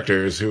two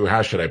characters who,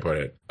 how should I put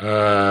it,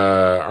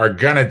 are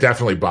gonna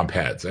definitely bump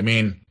heads. I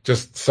mean,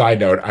 just side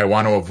note, I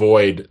want to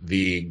avoid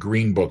the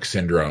Green Book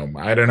syndrome.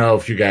 I don't know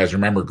if you guys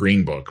remember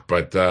Green Book,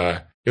 but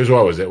it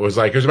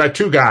was about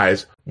two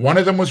guys. One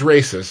of them was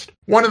racist.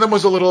 One of them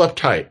was a little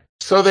uptight.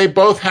 So they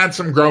both had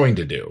some growing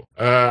to do.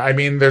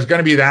 There's going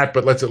to be that,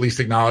 but let's at least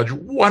acknowledge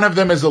one of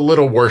them is a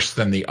little worse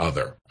than the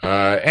other.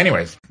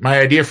 Anyways, my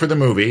idea for the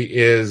movie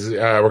is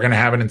we're going to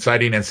have an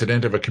inciting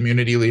incident of a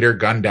community leader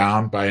gunned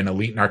down by an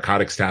elite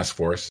narcotics task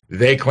force.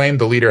 They claim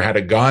the leader had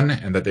a gun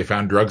and that they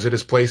found drugs at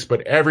his place,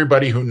 but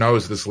everybody who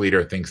knows this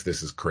leader thinks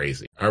this is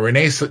crazy.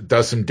 Renee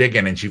does some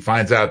digging and she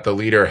finds out the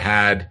leader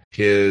had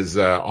his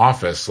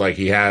office,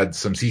 he had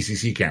some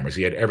CCC cameras.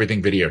 He had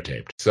everything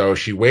videotaped. So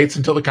she waits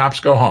until the cops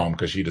go home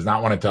because she does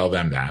not want to tell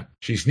them that.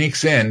 She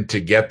sneaks in to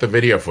get the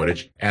video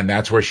footage, and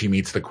that's where she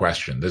meets the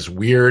Question, this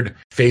weird,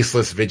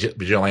 faceless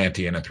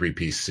vigilante in a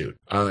three-piece suit.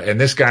 And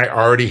this guy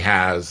already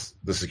has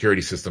the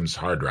security system's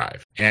hard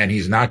drive. And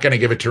he's not going to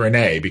give it to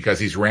Renee because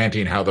he's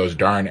ranting how those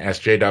darn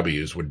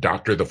SJWs would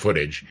doctor the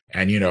footage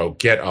and,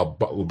 get a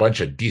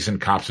bunch of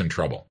decent cops in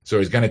trouble. So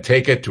he's going to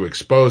take it to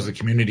expose the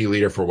community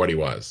leader for what he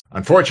was.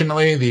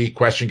 Unfortunately, the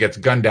question gets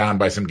gunned down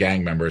by some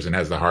gang members and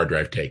has the hard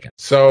drive taken.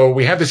 So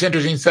we have this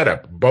interesting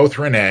setup. Both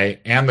Renee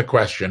and the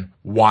question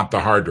want the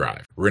hard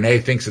drive. Renee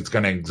thinks it's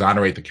going to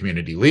exonerate the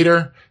community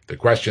leader. The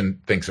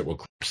question thinks it will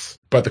collapse.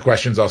 But the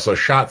question's also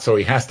shot, so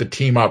he has to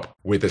team up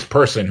with this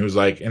person who's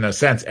like, in a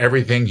sense,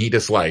 everything he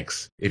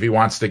dislikes if he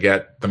wants to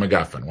get the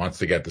MacGuffin, wants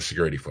to get the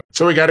security footage.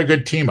 So we got a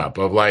good team up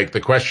of like,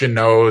 the question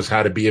knows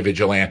how to be a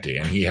vigilante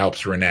and he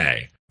helps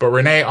Renee. But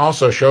Renee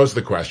also shows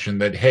the question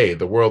that, hey,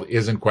 the world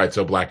isn't quite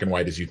so black and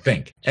white as you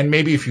think. And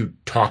maybe if you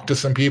talk to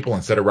some people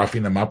instead of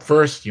roughing them up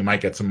first, you might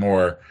get some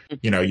more,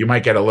 you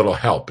might get a little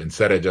help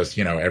instead of just,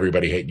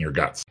 everybody hating your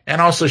guts. And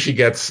also she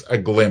gets a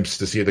glimpse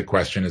to see the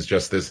question as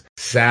just this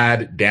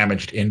sad,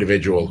 damaged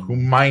individual who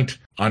might,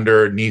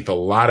 underneath a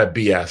lot of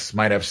BS,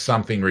 might have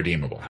something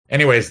redeemable.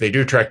 Anyways, they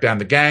do track down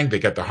the gang, they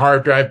get the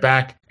hard drive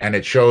back, and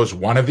it shows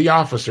one of the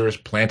officers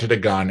planted a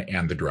gun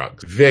and the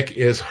drugs. Vic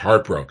is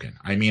heartbroken.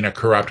 I mean, a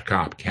corrupt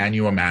cop. Can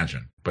you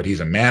imagine? But he's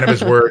a man of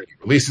his word. He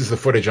releases the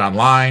footage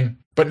online.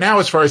 But now,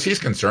 as far as he's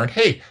concerned,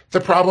 hey, the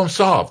problem's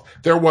solved.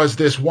 There was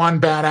this one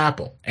bad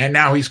apple, and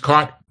now he's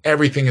caught.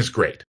 Everything is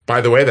great.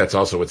 By the way, that's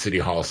also what City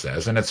Hall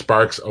says, and it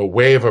sparks a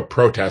wave of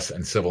protests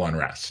and civil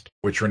unrest,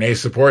 which Renee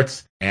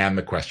supports, and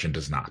the question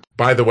does not.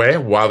 By the way,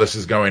 while this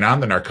is going on,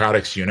 the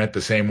narcotics unit,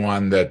 the same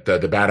one that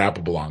the bad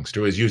apple belongs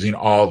to, is using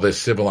all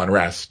this civil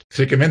unrest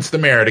to convince the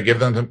mayor to give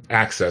them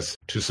access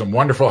to some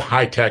wonderful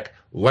high-tech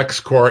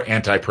LexCorp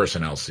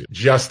anti-personnel suit.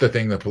 Just the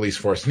thing the police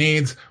force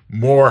needs,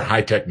 more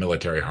high-tech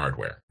military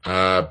hardware.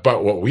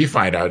 But what we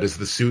find out is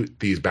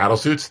these battle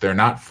suits, they're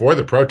not for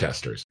the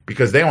protesters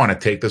because they want to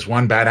take this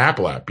one bad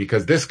apple out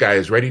because this guy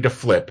is ready to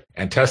flip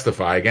and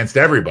testify against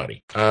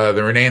everybody.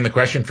 The Renee and the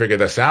question figure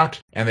this out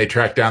and they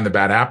track down the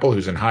bad apple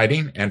who's in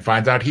hiding and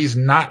finds out he's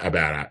not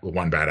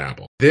one bad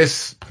apple.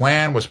 This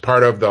plan was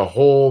part of the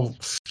whole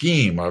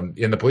scheme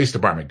in the police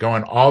department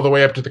going all the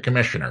way up to the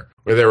commissioner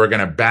where they were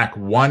going to back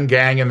one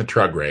gang in the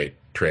drug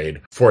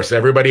trade, force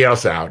everybody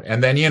else out.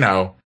 And then,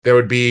 there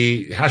would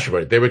be, how should I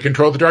put it? They would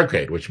control the drug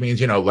trade, which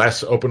means,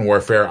 less open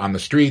warfare on the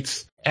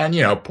streets. And,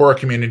 poor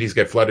communities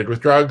get flooded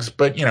with drugs,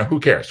 but, who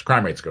cares?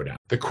 Crime rates go down.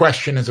 The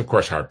question is, of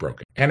course,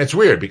 heartbroken. And it's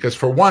weird because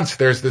for once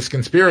there's this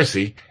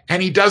conspiracy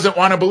and he doesn't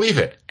want to believe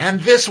it.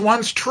 And this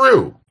one's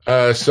true. He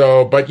faced,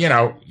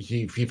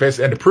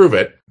 and to prove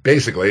it,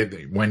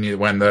 basically,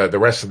 when the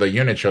rest of the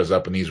unit shows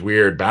up in these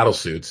weird battle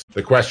suits,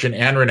 the question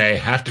and Renee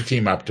have to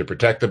team up to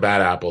protect the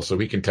bad apple so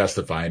he can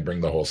testify and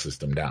bring the whole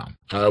system down,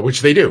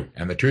 which they do.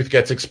 And the truth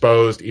gets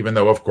exposed, even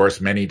though, of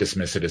course, many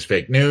dismiss it as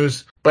fake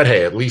news. But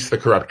hey, at least the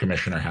corrupt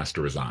commissioner has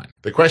to resign.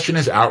 The question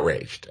is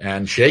outraged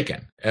and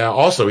shaken.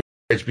 Also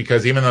outraged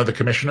because even though the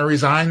commissioner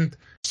resigned,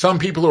 some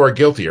people who are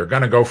guilty are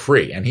going to go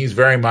free. And he's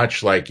very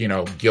much like,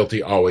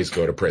 guilty always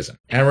go to prison.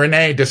 And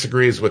Renee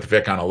disagrees with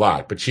Vic on a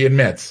lot, but she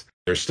admits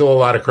there's still a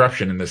lot of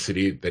corruption in the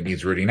city that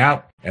needs rooting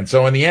out. And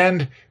so in the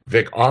end,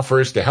 Vic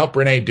offers to help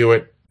Renee do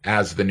it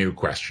as the new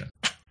question.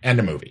 End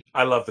of movie.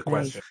 I love the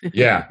question.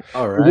 Yeah.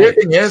 All right. The weird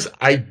thing is,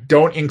 I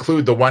don't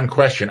include the one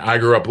question I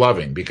grew up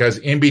loving because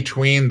in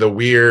between the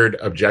weird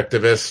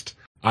objectivist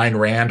Ayn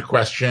Rand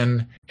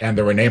question and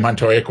the Renee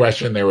Montoya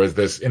question, there was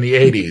this in the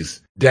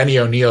 80s. Denny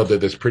O'Neil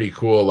did this pretty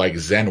cool like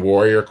Zen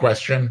warrior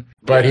question,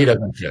 but he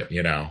doesn't fit,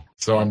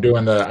 So I'm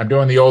doing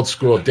the old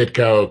school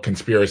Ditko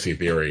conspiracy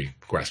theory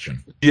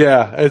question.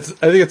 Yeah, I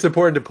think it's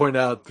important to point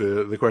out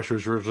the question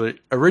was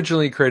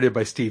originally created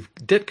by Steve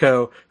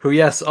Ditko, who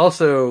yes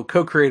also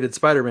co-created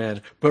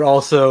Spider-Man, but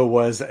also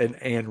was an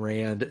Ayn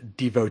Rand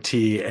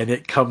devotee, and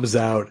it comes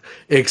out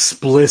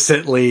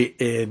explicitly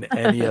in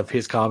any of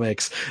his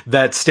comics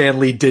that Stan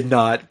Lee did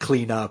not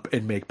clean up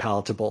and make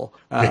palatable.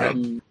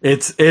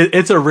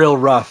 It's a real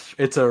rough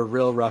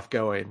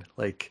going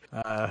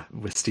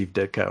with Steve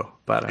Ditko.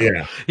 But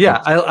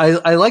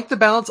I like the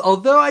balance.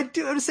 Although I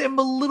do have to say I'm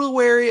a little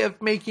wary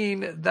of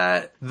making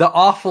the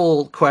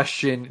awful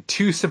question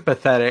too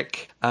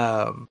sympathetic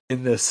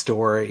in this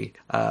story.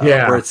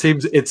 Where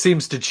it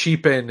seems to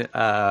cheapen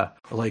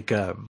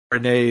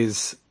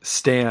Renee's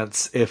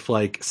stance if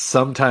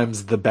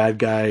sometimes the bad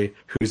guy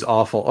who's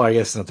awful, I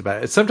guess not the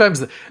bad,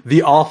 sometimes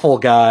the awful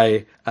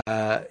guy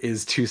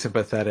is too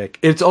sympathetic.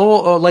 It's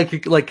all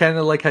kind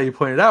of like how you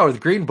pointed out with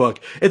Green Book.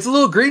 It's a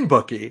little Green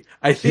Booky.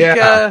 I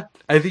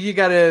think you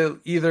gotta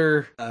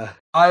either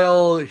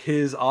dial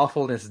his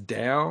awfulness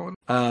down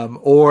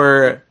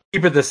or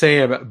keep it the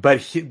same,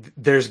 but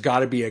there's got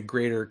to be a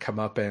greater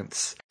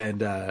comeuppance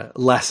and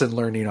lesson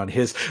learning on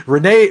his.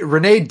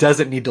 Renee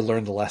doesn't need to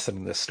learn the lesson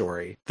in this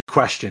story. The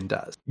question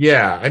does.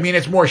 Yeah, I mean,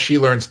 it's more she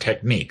learns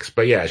techniques,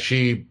 but yeah,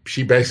 she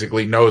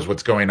basically knows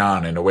what's going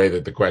on in a way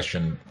that the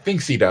question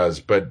thinks he does,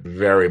 but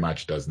very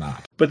much does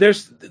not. But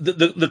there's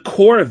the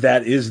core of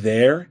that is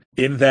there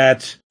in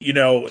that,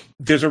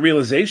 there's a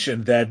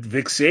realization that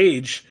Vic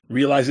Sage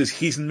realizes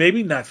he's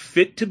maybe not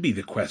fit to be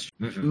the question.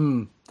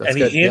 Mm-hmm. That's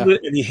and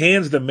good. and he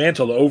hands the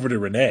mantle over to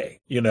Renee.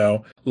 I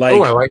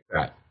like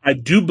that. I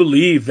do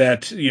believe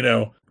that,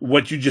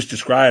 what you just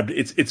described,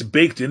 it's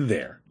baked in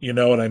there. You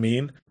know what I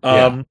mean?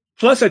 Yeah.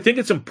 Plus, I think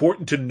it's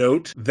important to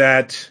note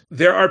that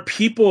there are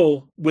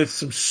people with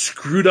some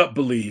screwed up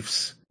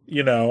beliefs,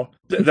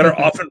 that are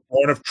often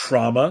born of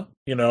trauma,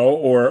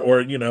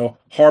 or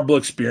horrible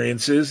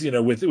experiences,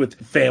 with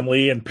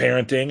family and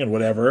parenting and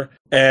whatever.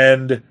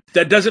 And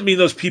that doesn't mean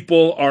those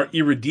people are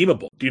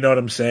irredeemable. Do you know what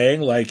I'm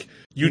saying? Like,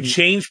 you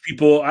change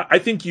people. I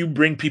think you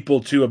bring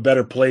people to a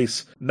better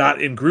place,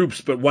 not in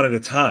groups, but one at a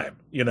time,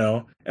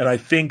 And I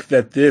think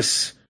that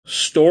this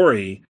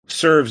story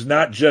serves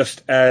not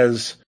just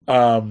as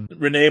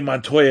Renee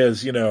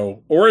Montoya's,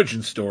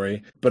 origin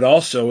story, but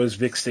also as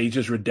Vic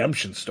Sage's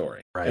redemption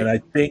story. Right. And I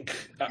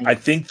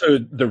think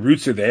the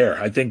roots are there.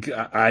 I think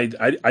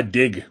I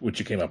dig what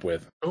you came up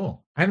with.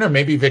 Cool. I don't know.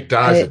 Maybe Vic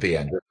dies at the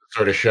end, to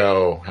sort of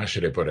show, how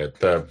should I put it,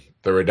 the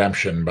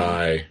redemption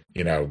by,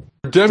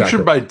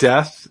 redemption by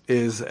death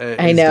is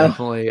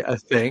definitely a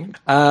thing.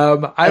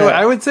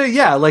 I would say,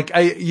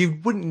 you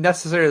wouldn't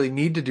necessarily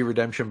need to do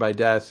redemption by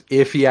death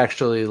if he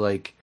actually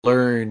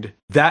learned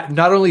that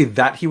not only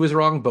that he was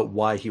wrong, but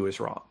why he was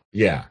wrong.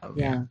 Yeah.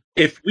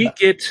 If we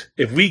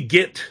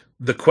get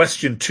the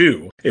question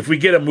too, if we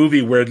get a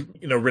movie where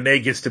Renee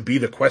gets to be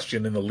the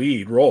question in the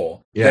lead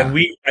role, then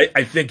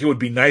I think it would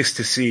be nice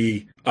to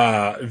see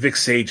Vic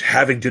Sage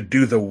having to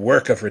do the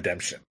work of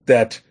redemption.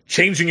 That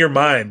changing your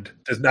mind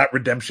does not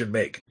redemption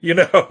make.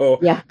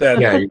 That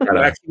you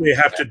actually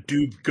have to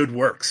do good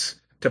works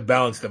to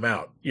balance them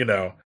out.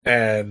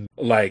 And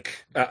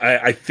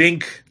I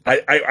think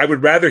I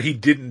would rather he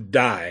didn't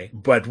die,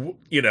 but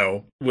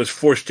was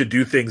forced to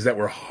do things that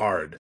were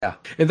hard. Yeah,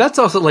 and that's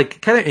also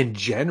kind of in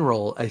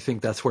general. I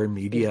think that's where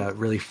media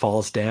really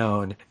falls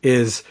down.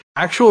 Is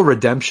actual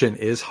redemption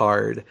is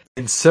hard,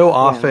 and so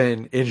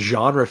often in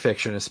genre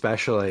fiction,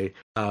 especially,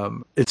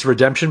 it's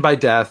redemption by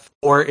death,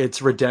 or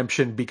it's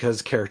redemption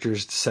because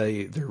characters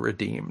say they're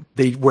redeemed.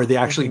 Where they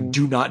actually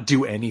do not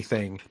do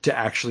anything to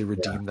actually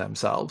redeem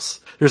themselves.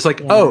 There's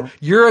oh,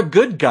 you're a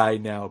good guy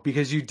now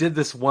because you did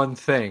this one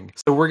thing.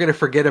 So we're going to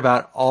forget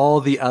about all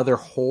the other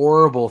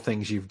horrible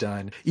things you've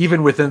done,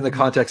 even within the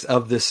context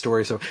of this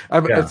story. So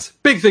it's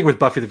big thing with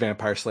Buffy the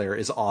Vampire Slayer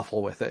is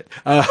awful with it.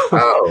 I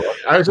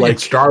was thinking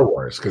Star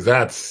Wars, because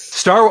that's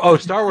Star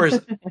Wars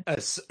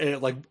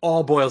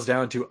all boils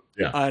down to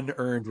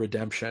unearned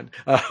redemption.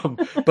 But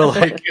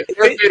if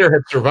Darth Vader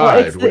had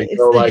survived, would he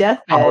go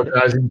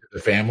apologizing to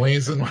the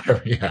families and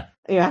whatever?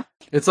 Yeah.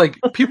 It's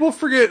people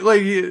forget,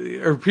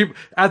 or people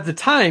at the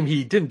time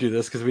he didn't do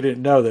this because we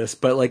didn't know this,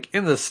 but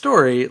in the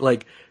story,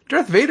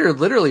 Darth Vader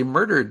literally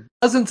murdered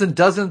dozens and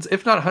dozens,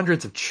 if not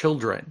hundreds of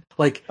children.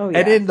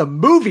 And in the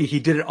movie he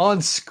did it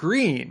on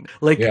screen.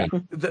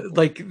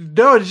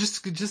 No,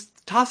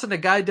 just tossing a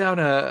guy down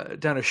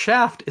a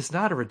shaft is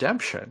not a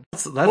redemption.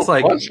 That's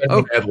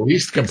at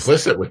least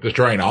complicit with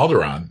destroying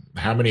Alderaan.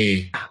 How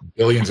many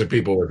billions of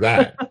people was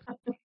that?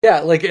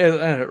 Yeah,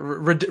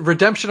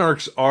 redemption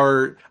arcs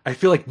are, I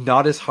feel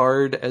not as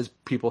hard as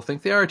people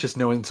think they are. Just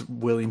no one's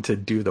willing to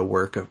do the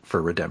work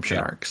for redemption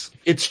arcs.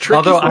 It's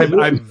tricky. Although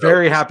I'm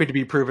very happy to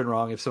be proven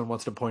wrong if someone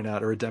wants to point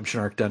out a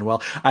redemption arc done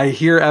well. I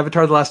hear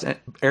Avatar: The Last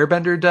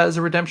Airbender does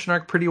a redemption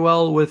arc pretty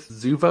well with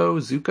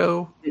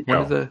Zuko. One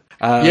of the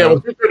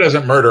Zuko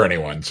doesn't murder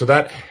anyone, so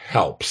that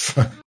helps.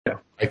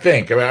 I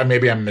think.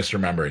 Maybe I'm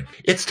misremembering.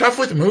 It's tough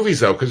with movies,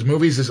 though, because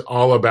movies is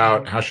all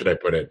about, how should I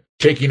put it,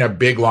 taking a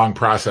big, long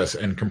process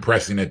and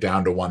compressing it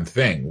down to one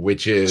thing,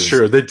 which is...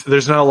 Sure,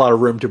 there's not a lot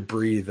of room to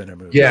breathe in a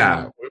movie.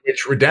 Yeah,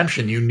 which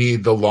redemption, you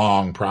need the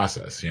long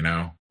process,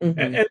 Mm-hmm.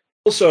 And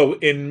also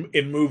in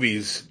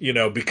movies,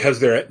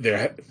 because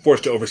they're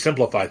forced to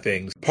oversimplify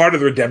things, part of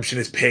the redemption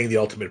is paying the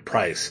ultimate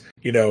price.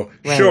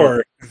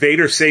 Sure,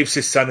 Vader saves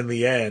his son in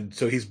the end,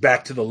 so he's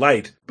back to the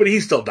light, but he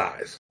still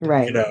dies.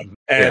 Right.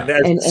 As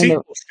the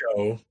sequels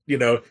show,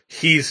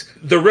 he's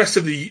the rest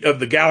of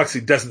the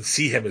galaxy doesn't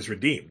see him as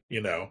redeemed.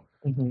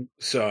 Mm-hmm.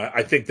 So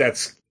I think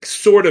that's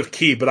sort of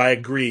key, but I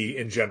agree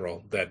in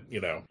general that,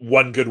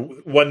 one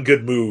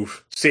good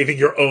move, saving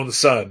your own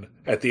son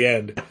at the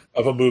end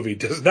of a movie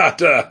does not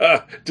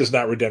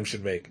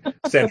redemption make.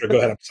 Sandra, go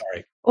ahead. I'm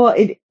sorry. Well,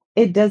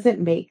 it doesn't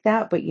make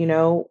that, but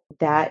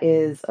that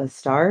is a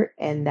start,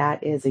 and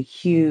that is a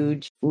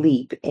huge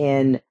leap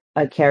in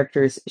a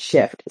character's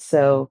shift.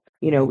 So,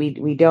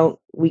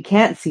 we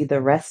can't see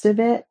the rest of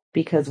it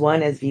because,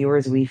 one, as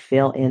viewers, we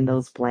fill in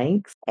those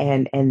blanks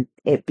and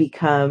it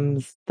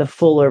becomes the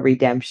fuller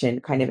redemption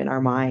kind of in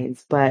our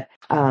minds. But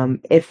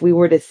if we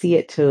were to see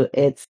it to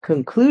its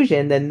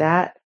conclusion, then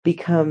that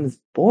becomes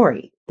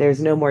boring. There's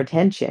no more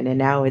tension. And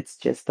now it's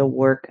just the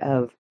work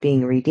of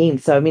being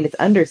redeemed. So, it's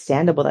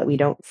understandable that we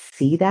don't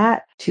see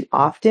that too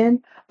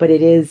often, but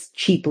it is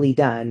cheaply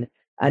done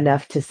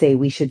enough to say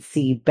we should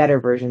see better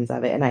versions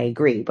of it. And I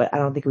agree, but I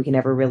don't think we can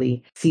ever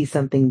really see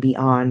something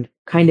beyond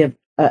kind of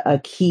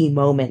a key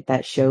moment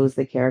that shows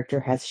the character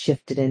has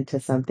shifted into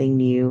something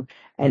new.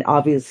 And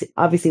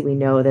obviously we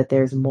know that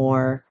there's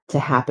more to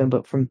happen,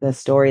 but from the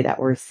story that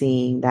we're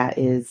seeing, that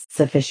is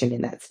sufficient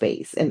in that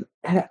space. And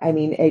I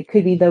mean, it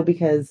could be though,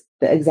 because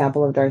the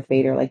example of Darth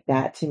Vader, like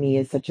that to me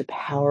is such a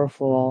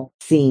powerful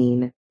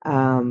scene,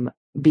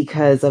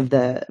 because of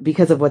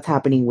what's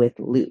happening with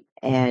Luke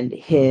and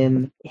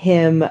him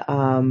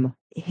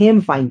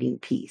finding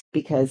peace,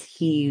 because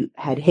he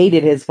had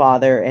hated his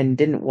father and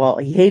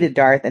he hated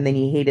Darth, and then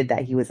he hated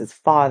that he was his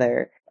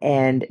father.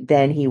 And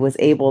then he was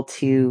able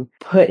to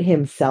put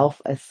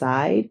himself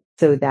aside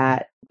so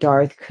that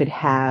Darth could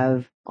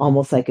have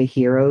almost like a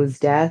hero's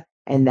death.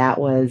 And that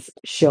was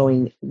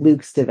showing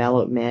Luke's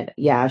development.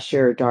 Yeah,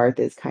 sure, Darth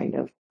is kind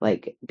of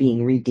like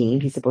being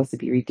redeemed. He's supposed to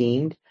be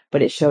redeemed,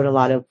 but it showed a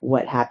lot of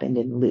what happened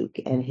in Luke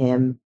and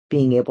him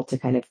being able to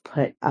kind of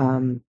put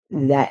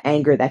that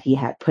anger that he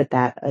had, put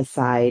that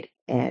aside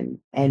and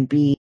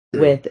be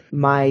with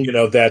my,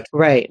 that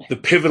right. The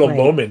pivotal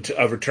moment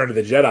of Return of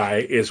the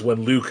Jedi is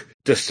when Luke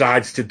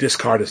decides to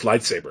discard his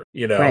lightsaber,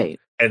 right.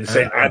 and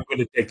say, I'm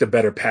going to take the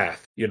better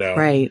path,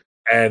 right.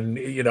 And,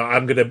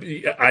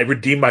 I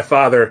redeem my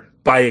father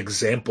by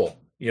example,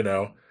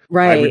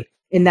 right.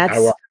 And that's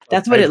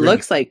what it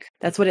looks like.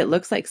 That's what it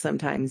looks like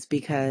sometimes,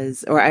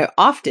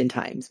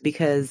 oftentimes,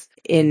 because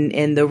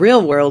in the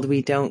real world,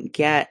 we don't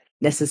get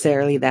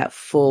necessarily that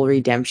full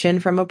redemption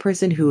from a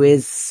person who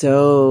is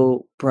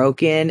so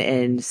broken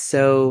and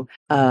so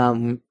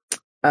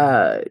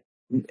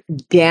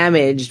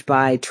damaged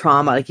by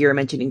trauma, like you were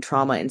mentioning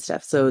trauma and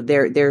stuff. So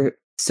they're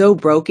so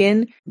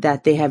broken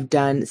that they have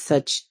done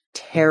such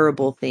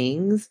terrible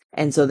things,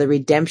 and so the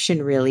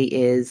redemption really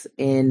is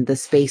in the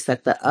space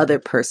that the other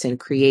person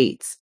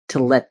creates to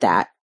let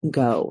that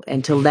go,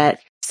 and to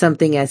let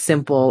something as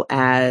simple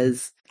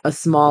as a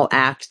small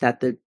act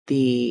that the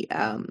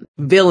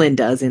villain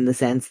does, in the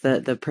sense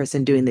the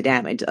person doing the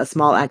damage, a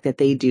small act that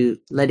they do,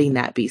 letting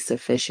that be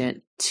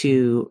sufficient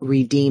to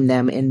redeem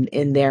them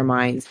in their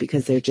minds,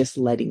 because they're just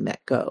letting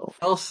that go.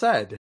 Well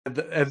said.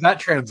 And that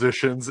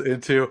transitions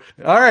into,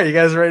 all right, you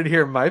guys ready to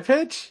hear my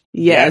pitch?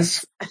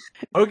 Yes.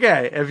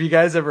 Okay. Have you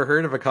guys ever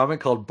heard of a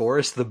comic called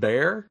Boris the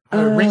Bear? It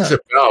rings a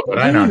bell, but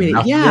I know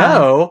nothing. Yeah.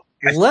 No,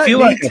 let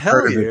me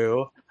tell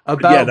you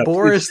about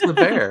Boris the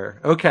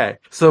Bear. Okay.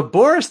 So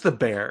Boris the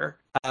Bear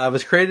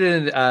was created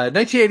in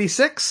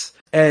 1986,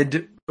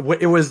 and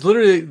it was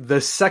literally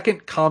the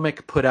second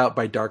comic put out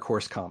by Dark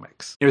Horse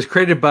Comics. It was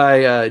created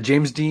by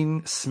James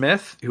Dean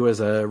Smith, who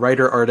was a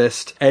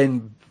writer-artist,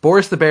 and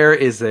Boris the Bear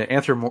is an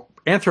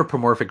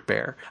anthropomorphic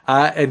bear.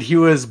 And he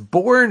was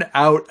born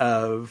out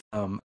of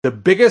the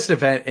biggest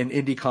event in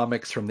indie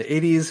comics from the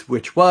 80s,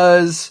 which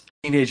was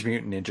Teenage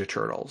Mutant Ninja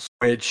Turtles,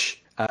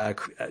 which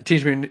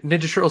Teenage Mutant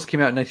Ninja Turtles came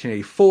out in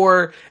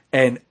 1984,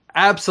 and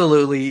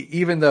absolutely,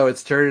 even though it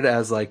started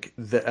as like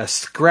a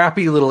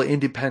scrappy little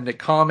independent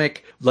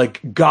comic,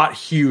 like got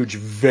huge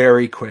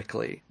very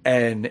quickly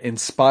and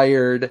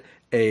inspired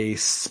a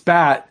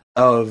spat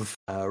of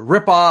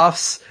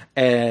ripoffs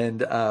and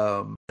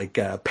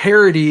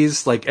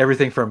parodies, like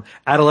everything from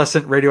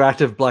adolescent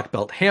radioactive black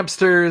belt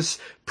hamsters,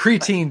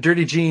 preteen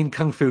dirty jean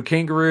kung fu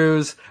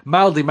kangaroos,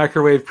 mildly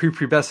microwave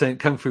prepubescent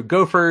kung fu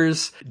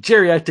gophers,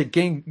 geriatric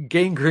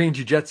gangrene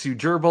jujutsu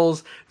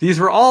gerbils. These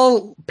were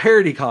all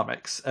parody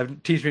comics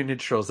of Teenage Mutant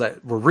Ninja Turtles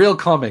that were real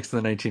comics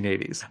in the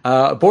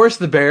 1980s. Boris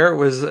the Bear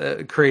was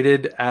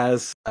created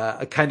as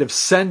a kind of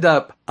send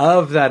up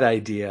of that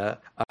idea.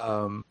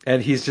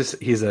 And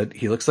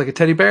he looks like a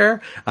teddy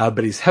bear,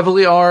 but he's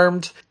heavily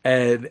armed,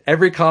 and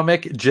every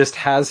comic just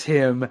has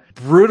him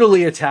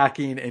brutally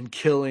attacking and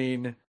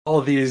killing all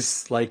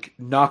these like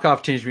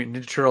knockoff Teenage Mutant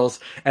Ninja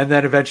Turtles, and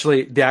then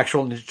eventually the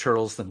actual Ninja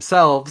Turtles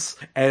themselves.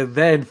 And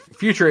then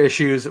future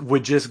issues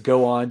would just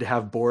go on to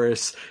have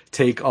Boris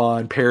take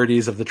on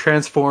parodies of the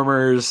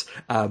Transformers,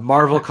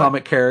 Marvel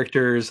comic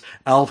characters,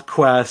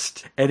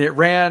 ElfQuest, and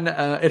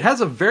it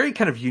has a very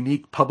kind of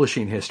unique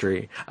publishing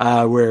history,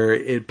 where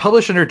it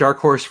published under Dark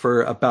Horse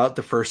for about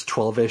the first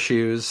 12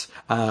 issues,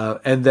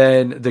 and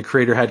then the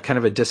creator had kind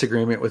of a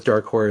disagreement with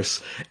Dark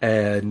Horse,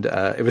 and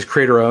it was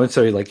creator owned,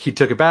 so he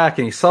took it back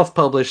and he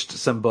self-published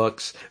some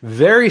books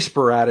very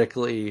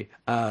sporadically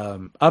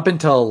up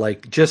until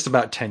just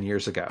about 10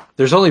 years ago.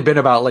 There's only been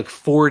about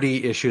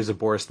 40 issues of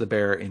Boris the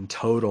Bear in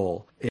total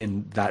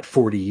in that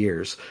 40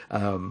 years.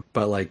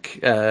 But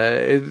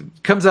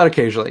it comes out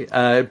occasionally.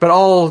 But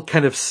all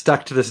kind of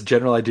stuck to this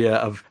general idea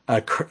of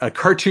a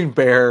cartoon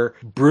bear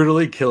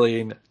brutally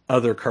killing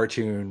other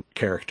cartoon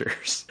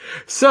characters.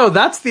 So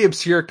that's the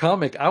obscure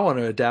comic I want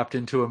to adapt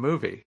into a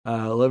movie.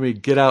 Let me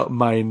get out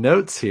my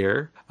notes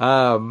here.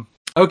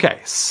 Okay,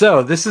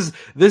 so this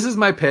is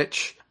my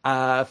pitch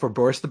for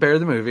Boris the Bear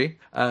the movie.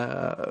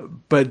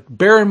 But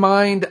bear in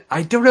mind,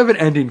 I don't have an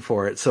ending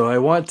for it, so I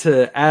want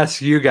to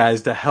ask you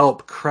guys to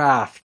help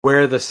craft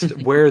where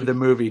the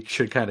movie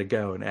should kind of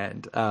go and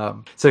end.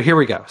 So here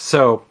we go.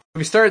 So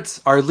movie starts.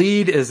 Our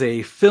lead is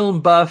a film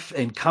buff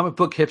and comic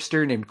book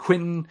hipster named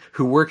Quentin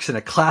who works in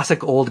a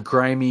classic old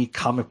grimy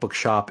comic book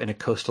shop in a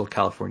coastal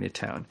California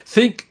town.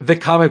 Think the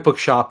comic book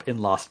shop in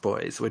Lost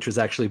Boys, which was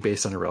actually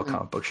based on a real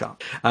comic book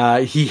shop.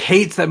 He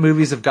hates that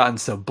movies have gotten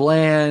so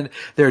bland.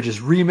 They're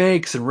just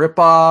remakes and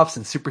ripoffs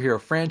and superhero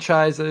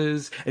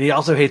franchises. And he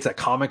also hates that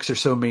comics are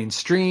so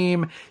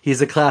mainstream. He's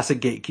a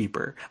classic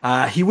gatekeeper.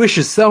 He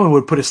wishes someone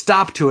would put a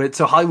stop to it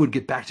so Hollywood would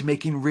get back to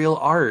making real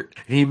art.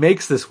 And he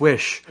makes this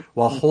wish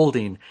while holding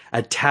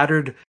a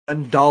tattered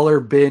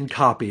 $1 bin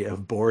copy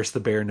of Boris the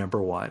Bear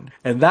 #1.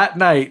 And that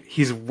night,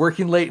 he's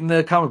working late in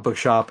the comic book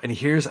shop and he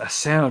hears a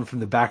sound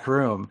from the back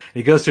room. And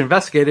he goes to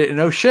investigate it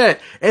and oh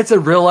shit, it's a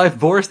real life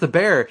Boris the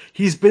Bear.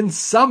 He's been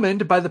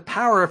summoned by the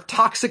power of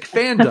toxic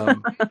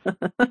fandom.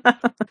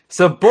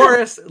 So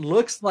Boris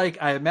looks like,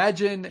 I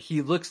imagine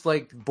he looks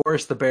like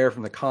Boris the Bear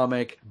from the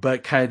comic,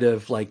 but kind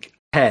of like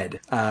Head,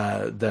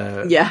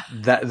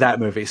 that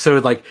movie. So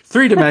like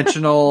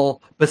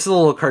 3-dimensional, but still a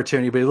little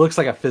cartoony, but he looks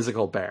like a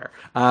physical bear.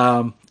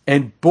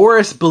 And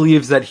Boris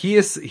believes that he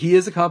is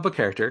a comic book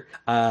character,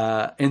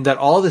 and that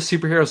all the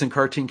superheroes and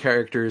cartoon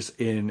characters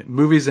in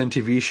movies and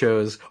TV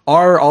shows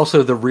are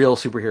also the real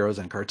superheroes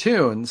and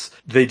cartoons.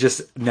 They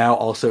just now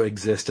also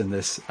exist in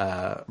this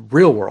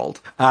real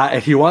world,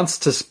 and he wants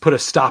to put a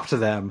stop to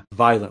them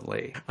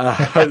violently.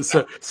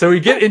 So we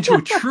get into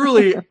a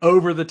truly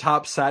over the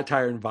top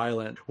satire and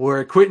violence,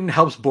 where Quentin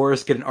helps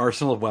Boris get an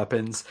arsenal of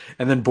weapons,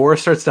 and then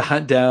Boris starts to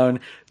hunt down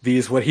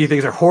these what he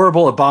thinks are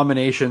horrible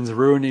abominations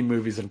ruining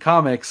movies and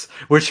comics,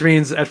 which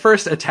means at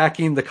first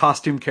attacking the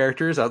costume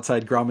characters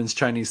outside Grauman's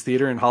Chinese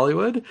Theater in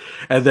Hollywood,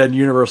 and then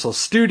Universal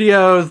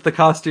Studios,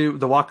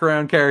 the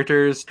walk-around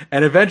characters,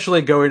 and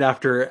eventually going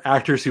after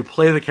actors who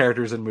play the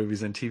characters in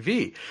movies and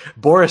TV.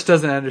 Boris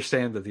doesn't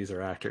understand that these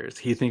are actors.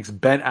 He thinks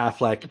Ben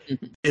Affleck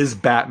is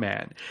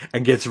Batman,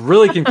 and gets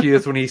really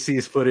confused when he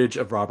sees footage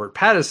of Robert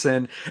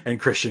Pattinson and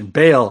Christian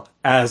Bale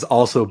as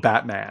also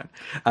Batman.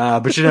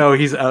 But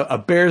he's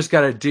a bear's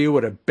gotta do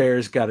what a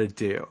bear's gotta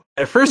do.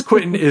 At first,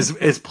 Quentin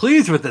is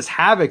pleased with this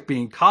havoc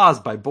being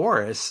caused by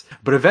Boris,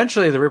 but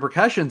eventually the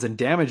repercussions and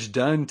damage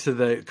done to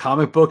the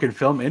comic book and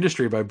film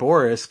industry by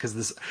Boris, because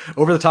this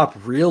over-the-top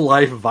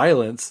real-life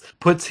violence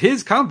puts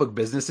his comic book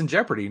business in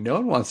jeopardy. No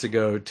one wants to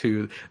go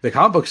to the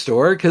comic book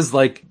store because,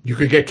 like, you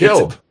could get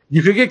killed.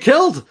 You could get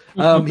killed.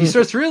 He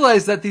starts to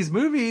realize that these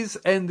movies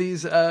and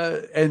these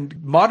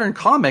and modern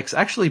comics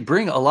actually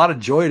bring a lot of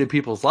joy to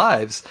people's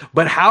lives.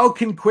 But how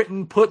can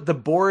Quentin put the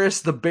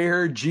Boris the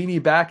Bear genie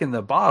back in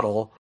the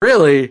bottle?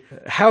 Really?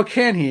 How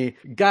can he?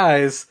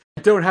 Guys,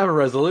 I don't have a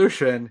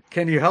resolution.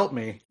 Can you help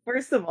me?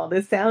 First of all,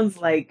 this sounds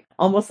like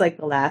almost like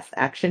The Last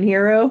Action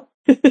Hero.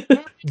 In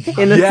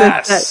the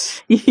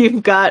sense that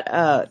you've got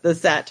the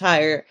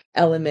satire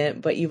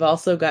element, but you've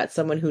also got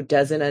someone who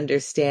doesn't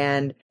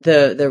understand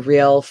the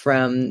real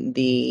from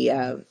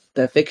the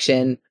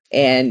fiction,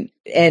 and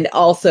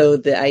also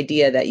the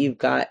idea that you've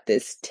got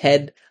this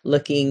Ted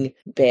looking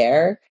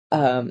bear.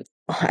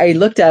 I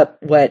looked up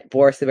what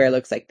Boris the Bear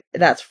looks like.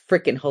 That's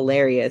freaking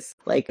hilarious.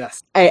 Like,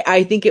 yes.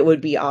 I think it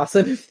would be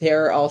awesome if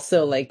there are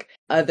also like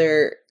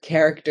other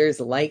characters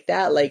like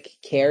that, like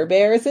Care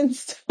Bears and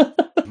stuff.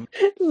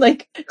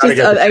 Like, just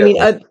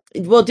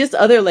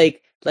other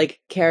like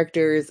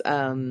characters.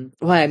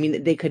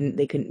 They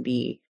couldn't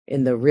be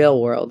in the real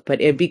world,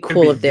 but it'd be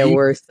cool if there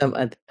were some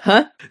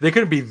They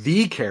couldn't be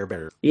the Care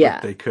Bears.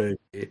 Yeah, they could.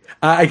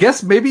 I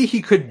guess maybe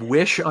he could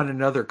wish on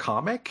another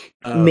comic.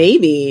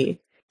 Maybe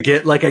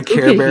get like a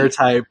Care Bear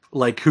type,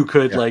 like who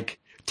could like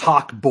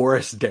talk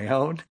Boris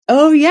down.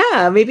 Oh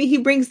yeah, maybe he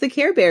brings the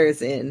Care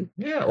Bears in.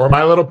 Yeah, or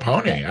My Little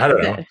Pony. I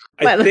don't know.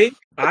 I think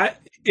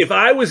if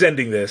I was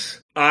ending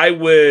this, I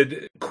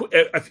would.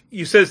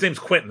 You said his name's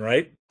Quentin,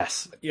 right?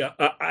 Yes. Yeah,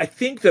 I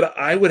think that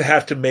I would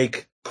have to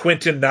make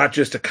Quentin not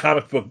just a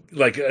comic book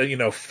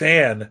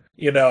fan,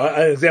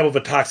 an example of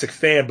a toxic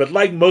fan, but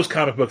like most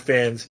comic book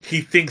fans,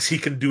 he thinks he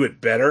can do it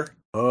better.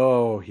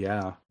 Oh,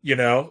 yeah.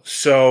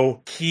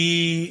 So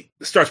he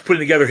starts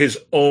putting together his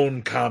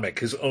own comic,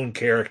 his own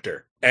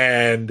character.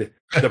 And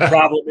the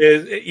problem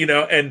is,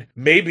 and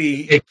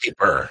maybe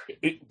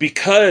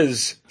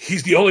because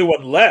he's the only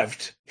one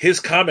left, his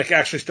comic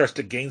actually starts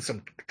to gain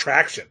some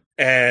traction.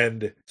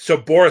 And so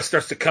Boris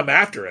starts to come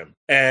after him.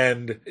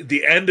 And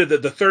the end of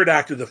the third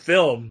act of the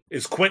film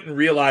is Quentin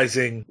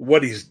realizing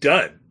what he's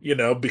done,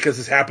 because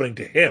it's happening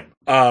to him.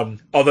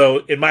 Although,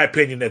 in my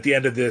opinion, at the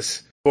end of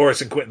this,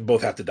 Boris and Quentin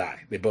both have to die.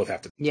 They both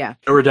have to. Yeah.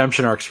 No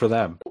redemption arcs for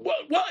them. Well,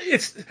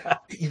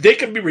 they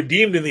can be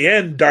redeemed in the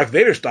end, Darth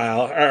Vader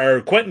style,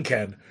 or Quentin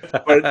can.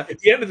 But at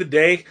the end of the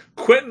day,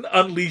 Quentin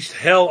unleashed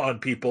hell on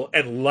people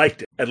and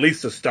liked it, at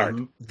least to start.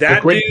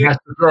 That Quentin has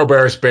to throw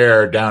Bear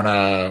Spare down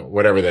a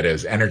whatever that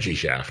is, energy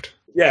shaft.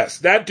 Yes,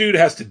 that dude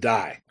has to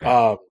die.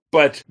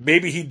 But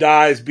maybe he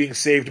dies being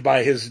saved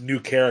by his new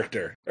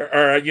character,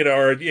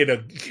 or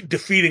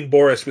defeating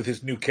Boris with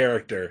his new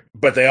character.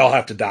 But they all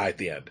have to die at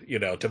the end,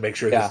 to make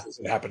sure this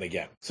doesn't happen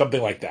again.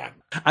 Something like that.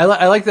 I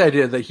like the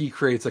idea that he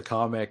creates a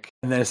comic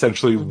and then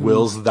essentially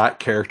wills that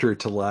character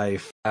to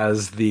life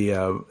as the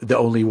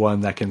only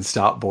one that can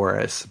stop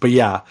Boris. But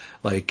yeah,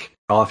 like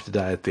I'll have to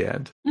die at the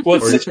end.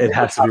 Well, Or it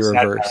has to be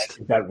reversed.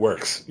 That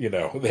works.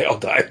 They all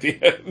die at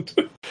the end.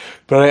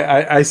 But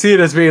I see it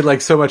as being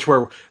like so much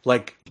more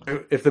like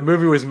if the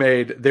movie was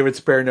made, they would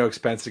spare no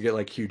expense to get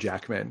like Hugh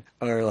Jackman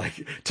or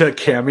like to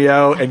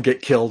cameo and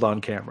get killed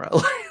on camera.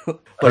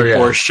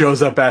 Boris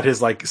shows up at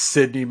his like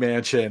Sydney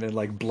mansion and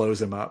like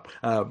blows him up.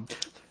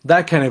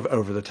 That kind of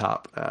over the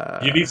top.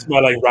 You need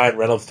somebody like Ryan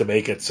Reynolds to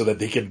make it so that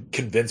they can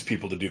convince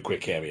people to do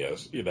quick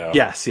cameos.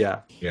 Yes,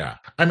 yeah.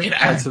 I mean,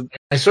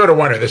 I sort of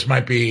wonder, this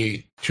might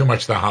be too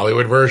much the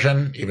Hollywood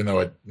version, even though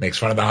it makes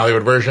fun of the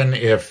Hollywood version.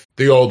 If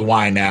the old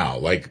Why Now,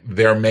 like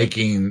they're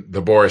making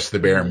the Boris the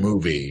Bear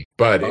movie,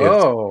 but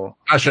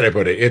how should I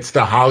put it? It's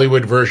the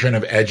Hollywood version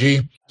of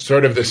edgy,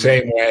 sort of the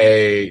same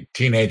way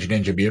Teenage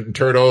Ninja Mutant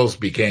Turtles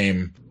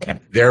became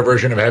their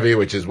version of heavy,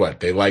 which is what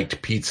they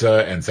liked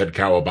pizza and said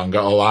cowabunga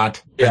a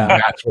lot. Yeah,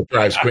 and that's what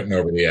drives Quentin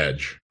over the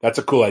edge. That's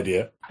a cool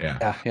idea.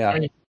 Yeah. I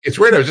mean, it's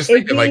weird. I was just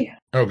thinking,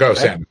 go,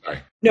 Sam. Sorry.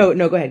 No,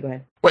 go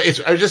ahead. Well,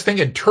 I was just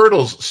thinking,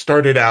 Turtles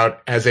started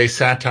out as a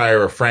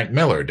satire of Frank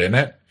Miller, didn't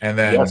it? And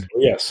then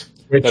yes.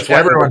 Which that's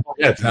everyone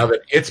forgets now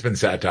that it's been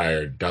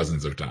satired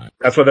dozens of times.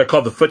 That's why they're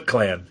called the Foot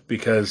Clan,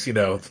 because, they're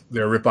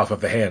a ripoff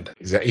of the Hand.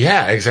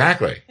 Yeah,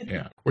 exactly.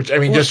 Yeah. Which, I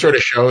mean, just sort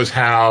of shows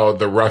how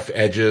the rough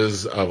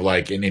edges of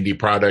like an indie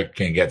product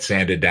can get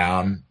sanded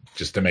down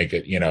just to make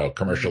it,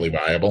 commercially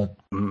viable.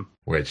 Mm-hmm.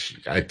 Which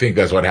I think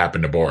that's what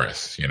happened to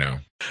Boris,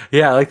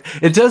 Yeah, like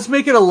it does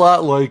make it a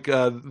lot like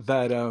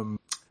that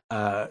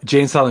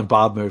Jane Silent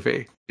Bob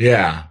movie.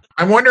 Yeah.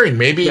 I'm wondering,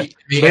 maybe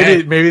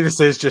this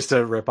is just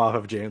a ripoff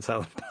of Jane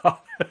Silent Bob.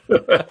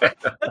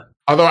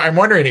 Although I'm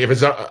wondering if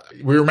it's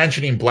we were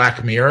mentioning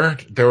Black Mirror.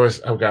 There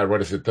was, oh God,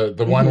 what is it?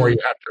 The one where you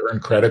have to earn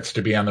credits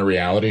to be on the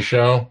reality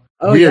show.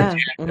 Oh, weird.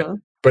 Yeah. Uh-huh.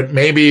 But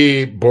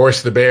maybe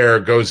Boris the Bear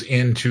goes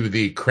into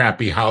the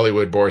crappy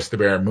Hollywood Boris the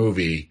Bear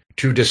movie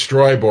to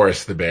destroy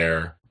Boris the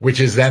Bear, which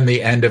is then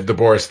the end of the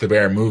Boris the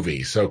Bear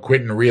movie. So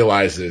Quentin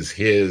realizes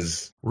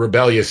his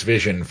rebellious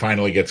vision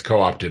finally gets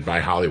co-opted by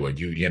Hollywood.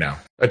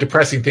 A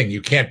depressing thing.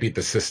 You can't beat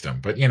the system,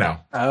 but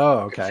Oh,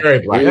 okay. Very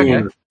black.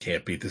 Okay.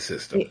 Can't beat the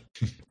system.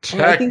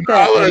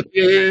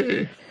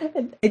 Technology.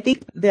 I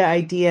think the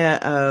idea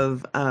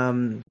of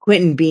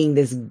Quentin being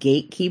this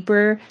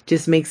gatekeeper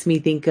just makes me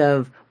think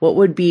of what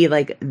would be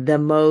like the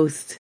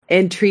most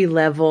entry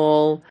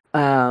level,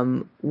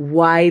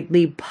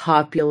 widely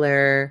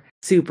popular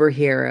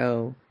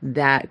superhero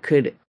that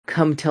could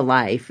come to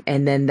life,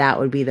 and then that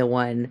would be the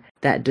one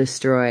that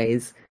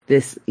destroys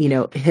this,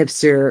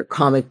 hipster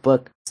comic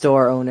book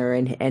store owner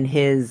and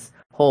his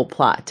whole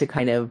plot to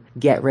kind of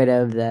get rid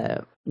of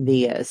the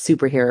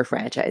superhero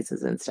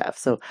franchises and stuff.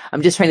 So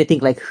I'm just trying to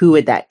think, like, who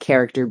would that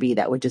character be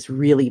that would just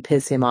really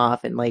piss him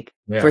off, and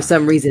for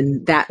some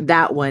reason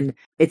that one,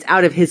 it's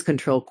out of his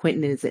control.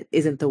 Quentin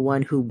isn't the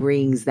one who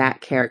brings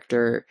that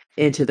character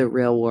into the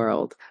real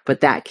world,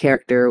 but that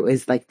character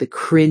is like the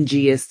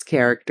cringiest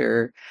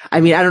character.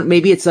 I mean,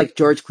 maybe it's like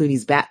George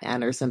Clooney's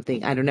Batman or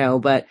something. I don't know,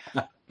 but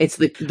it's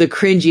the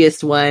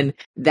cringiest one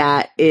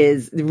that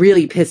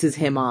really pisses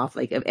him off.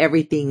 Like, of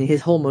everything,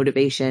 his whole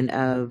motivation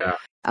of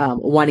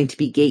wanting to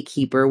be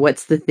gatekeeper.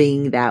 What's the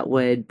thing that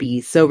would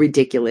be so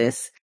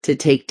ridiculous to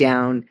take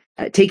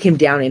him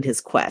down in his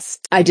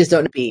quest? I just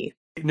don't know.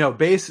 No,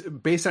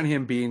 based on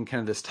him being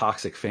kind of this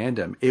toxic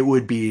fandom, it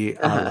would be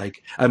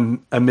like a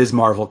Ms.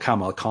 Marvel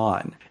Kamala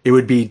Khan. It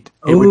would be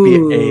a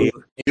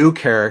new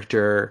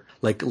character,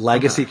 like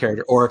legacy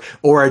character, or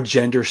a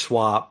gender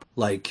swap,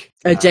 like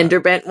a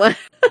gender bent one.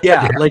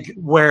 Yeah, like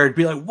where it'd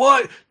be like,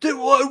 what?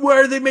 Why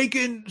are they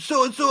making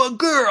so and so a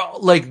girl?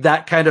 Like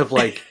that kind of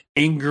like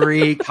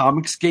angry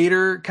comic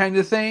skater kind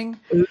of thing.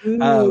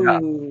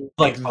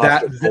 Like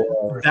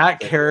that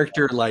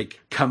character like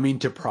coming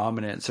to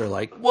prominence, or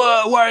like,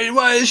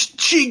 why is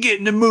she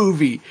getting a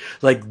movie?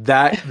 Like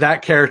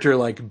that character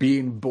like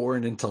being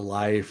born into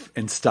life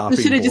and stopping.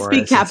 Should it just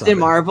be Captain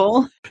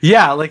Marvel?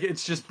 Yeah, like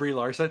it's just Brie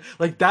Larson.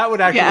 Like that would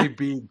actually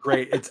be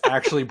great. It's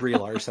actually Brie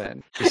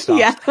Larson.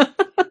 Yeah.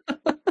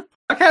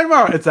 Captain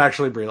Marvel. It's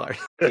actually Brie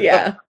Larson.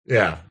 Yeah.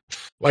 Yeah.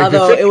 Like,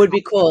 although it would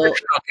be cool.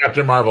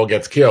 Captain Marvel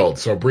gets killed,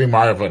 so Brie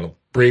rises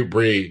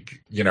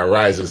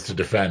to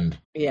defend.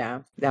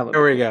 Yeah, that would.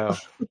 There we go.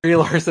 Brie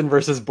Larson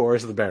versus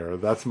Boris the Bear.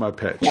 That's my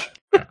pitch.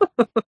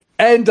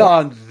 And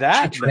on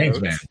that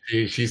note, man.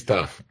 She's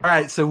tough. All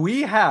right, so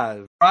we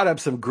have brought up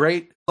some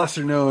great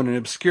lesser known and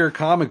obscure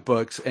comic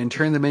books and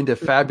turned them into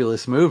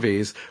fabulous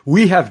movies.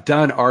 We have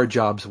done our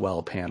jobs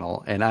well,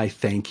 panel, and I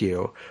thank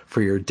you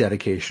for your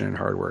dedication and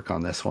hard work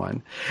on this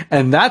one.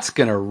 And that's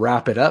going to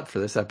wrap it up for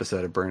this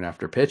episode of Burn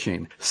After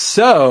Pitching.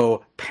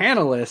 So,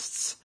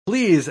 panelists,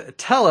 please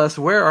tell us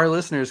where our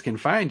listeners can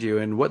find you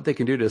and what they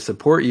can do to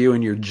support you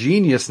and your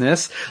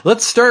geniusness.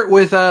 Let's start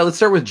with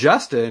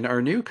Justin,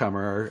 our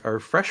newcomer, our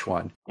fresh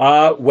one.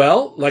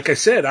 Well, like I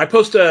said, I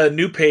post a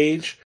new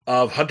page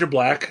of Hunter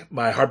Black,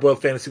 my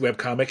hardboiled fantasy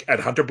webcomic, at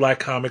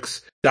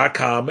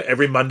hunterblackcomics.com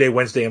every Monday,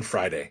 Wednesday, and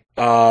Friday.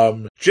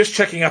 Just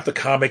checking out the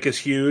comic is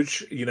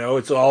huge. You know,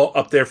 it's all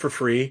up there for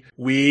free.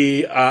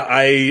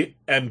 I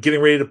am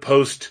getting ready to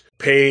post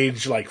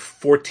page like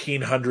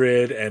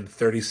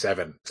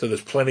 1437. So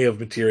there's plenty of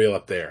material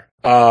up there.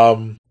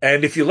 And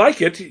if you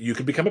like it, you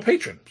can become a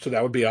patron. So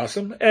that would be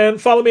awesome. And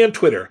follow me on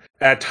Twitter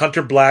at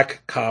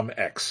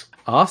HunterBlackComX.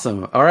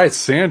 Awesome. All right,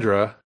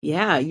 Sandra.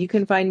 Yeah, you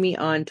can find me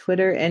on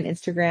Twitter and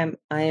Instagram.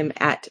 I am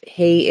at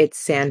Hey It's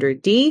Sandra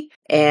D.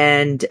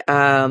 And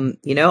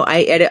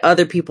I edit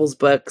other people's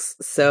books,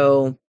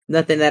 so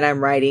nothing that I'm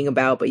writing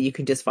about, but you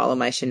can just follow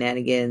my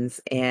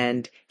shenanigans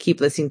and keep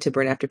listening to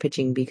Burn After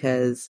Pitching,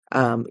 because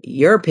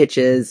your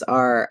pitches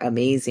are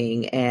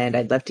amazing, and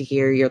I'd love to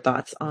hear your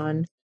thoughts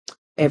on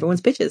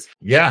everyone's pitches.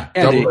 Yeah,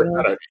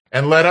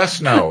 and let us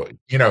know,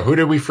 who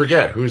did we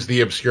forget? Who's the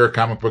obscure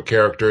comic book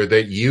character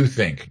that you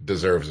think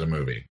deserves a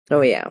movie?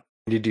 Oh, yeah.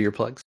 You do your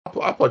plugs.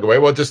 I'll plug away.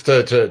 Well, just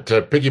to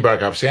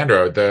piggyback off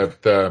Sandra,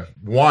 the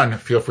one,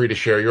 feel free to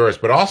share yours,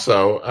 but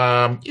also,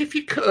 if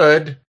you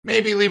could,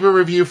 maybe leave a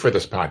review for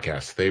this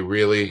podcast. They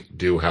really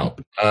do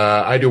help.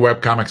 I do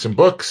webcomics and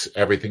books.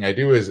 Everything I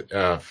do is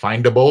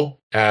findable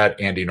at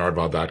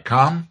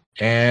andynordval.com,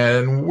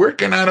 and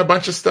working on a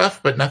bunch of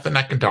stuff, but nothing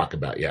I can talk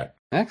about yet.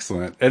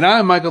 Excellent. And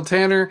I'm Michael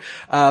Tanner.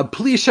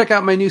 Please check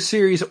out my new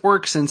series,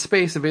 Orcs in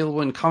Space, available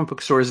in comic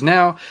book stores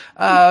now.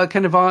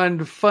 Kind of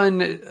on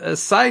fun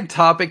side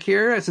topic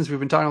here, since we've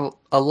been talking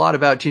a lot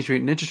about Teenage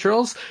Mutant Ninja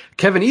Turtles.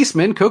 Kevin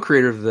Eastman,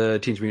 co-creator of the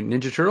Teenage Mutant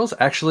Ninja Turtles,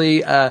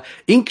 actually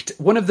inked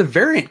one of the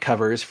variant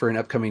covers for an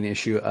upcoming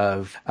issue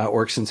of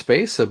Orcs in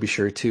Space, so be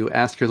sure to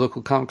ask your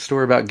local comic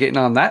store about getting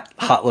on that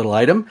hot little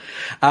item.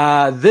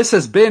 This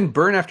has been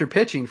Burn After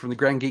Pitching from the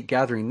Grand Geek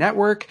Gathering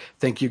Network.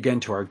 Thank you again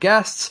to our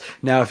guests.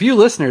 Now, if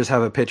you listeners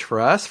have a pitch for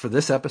us for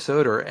this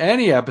episode or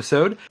any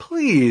episode,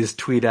 please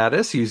tweet at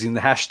us using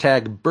the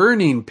hashtag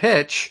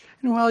BurningPitch.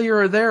 And while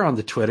you're there on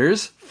the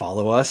Twitters,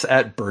 follow us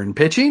at Burn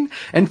Pitching,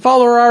 and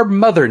follow our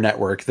mother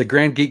network, the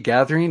Grand Geek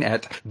Gathering,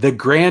 at the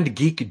Grand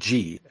Geek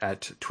G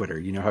at Twitter.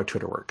 You know how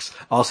Twitter works.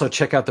 Also,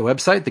 check out the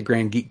website,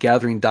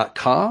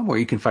 thegrandgeekgathering.com, where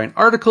you can find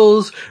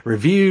articles,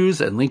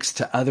 reviews, and links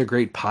to other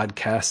great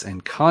podcasts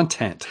and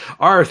content.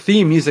 Our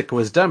theme music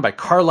was done by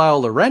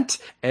Carlisle Laurent,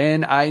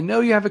 and I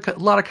know you have a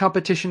lot of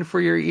competition for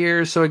your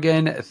ears, so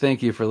again,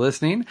 thank you for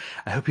listening.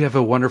 I hope you have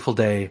a wonderful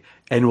day,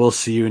 and we'll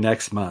see you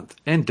next month.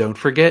 And don't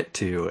forget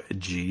to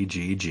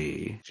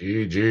GGG.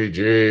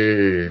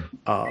 GGG.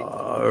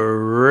 All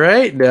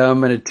right. Now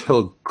I'm going to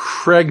tell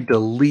Craig to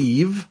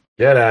leave.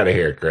 Get out of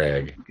here,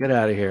 Craig. Get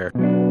out of here.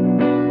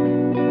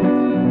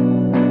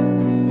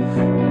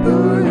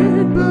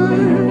 Burn, burn.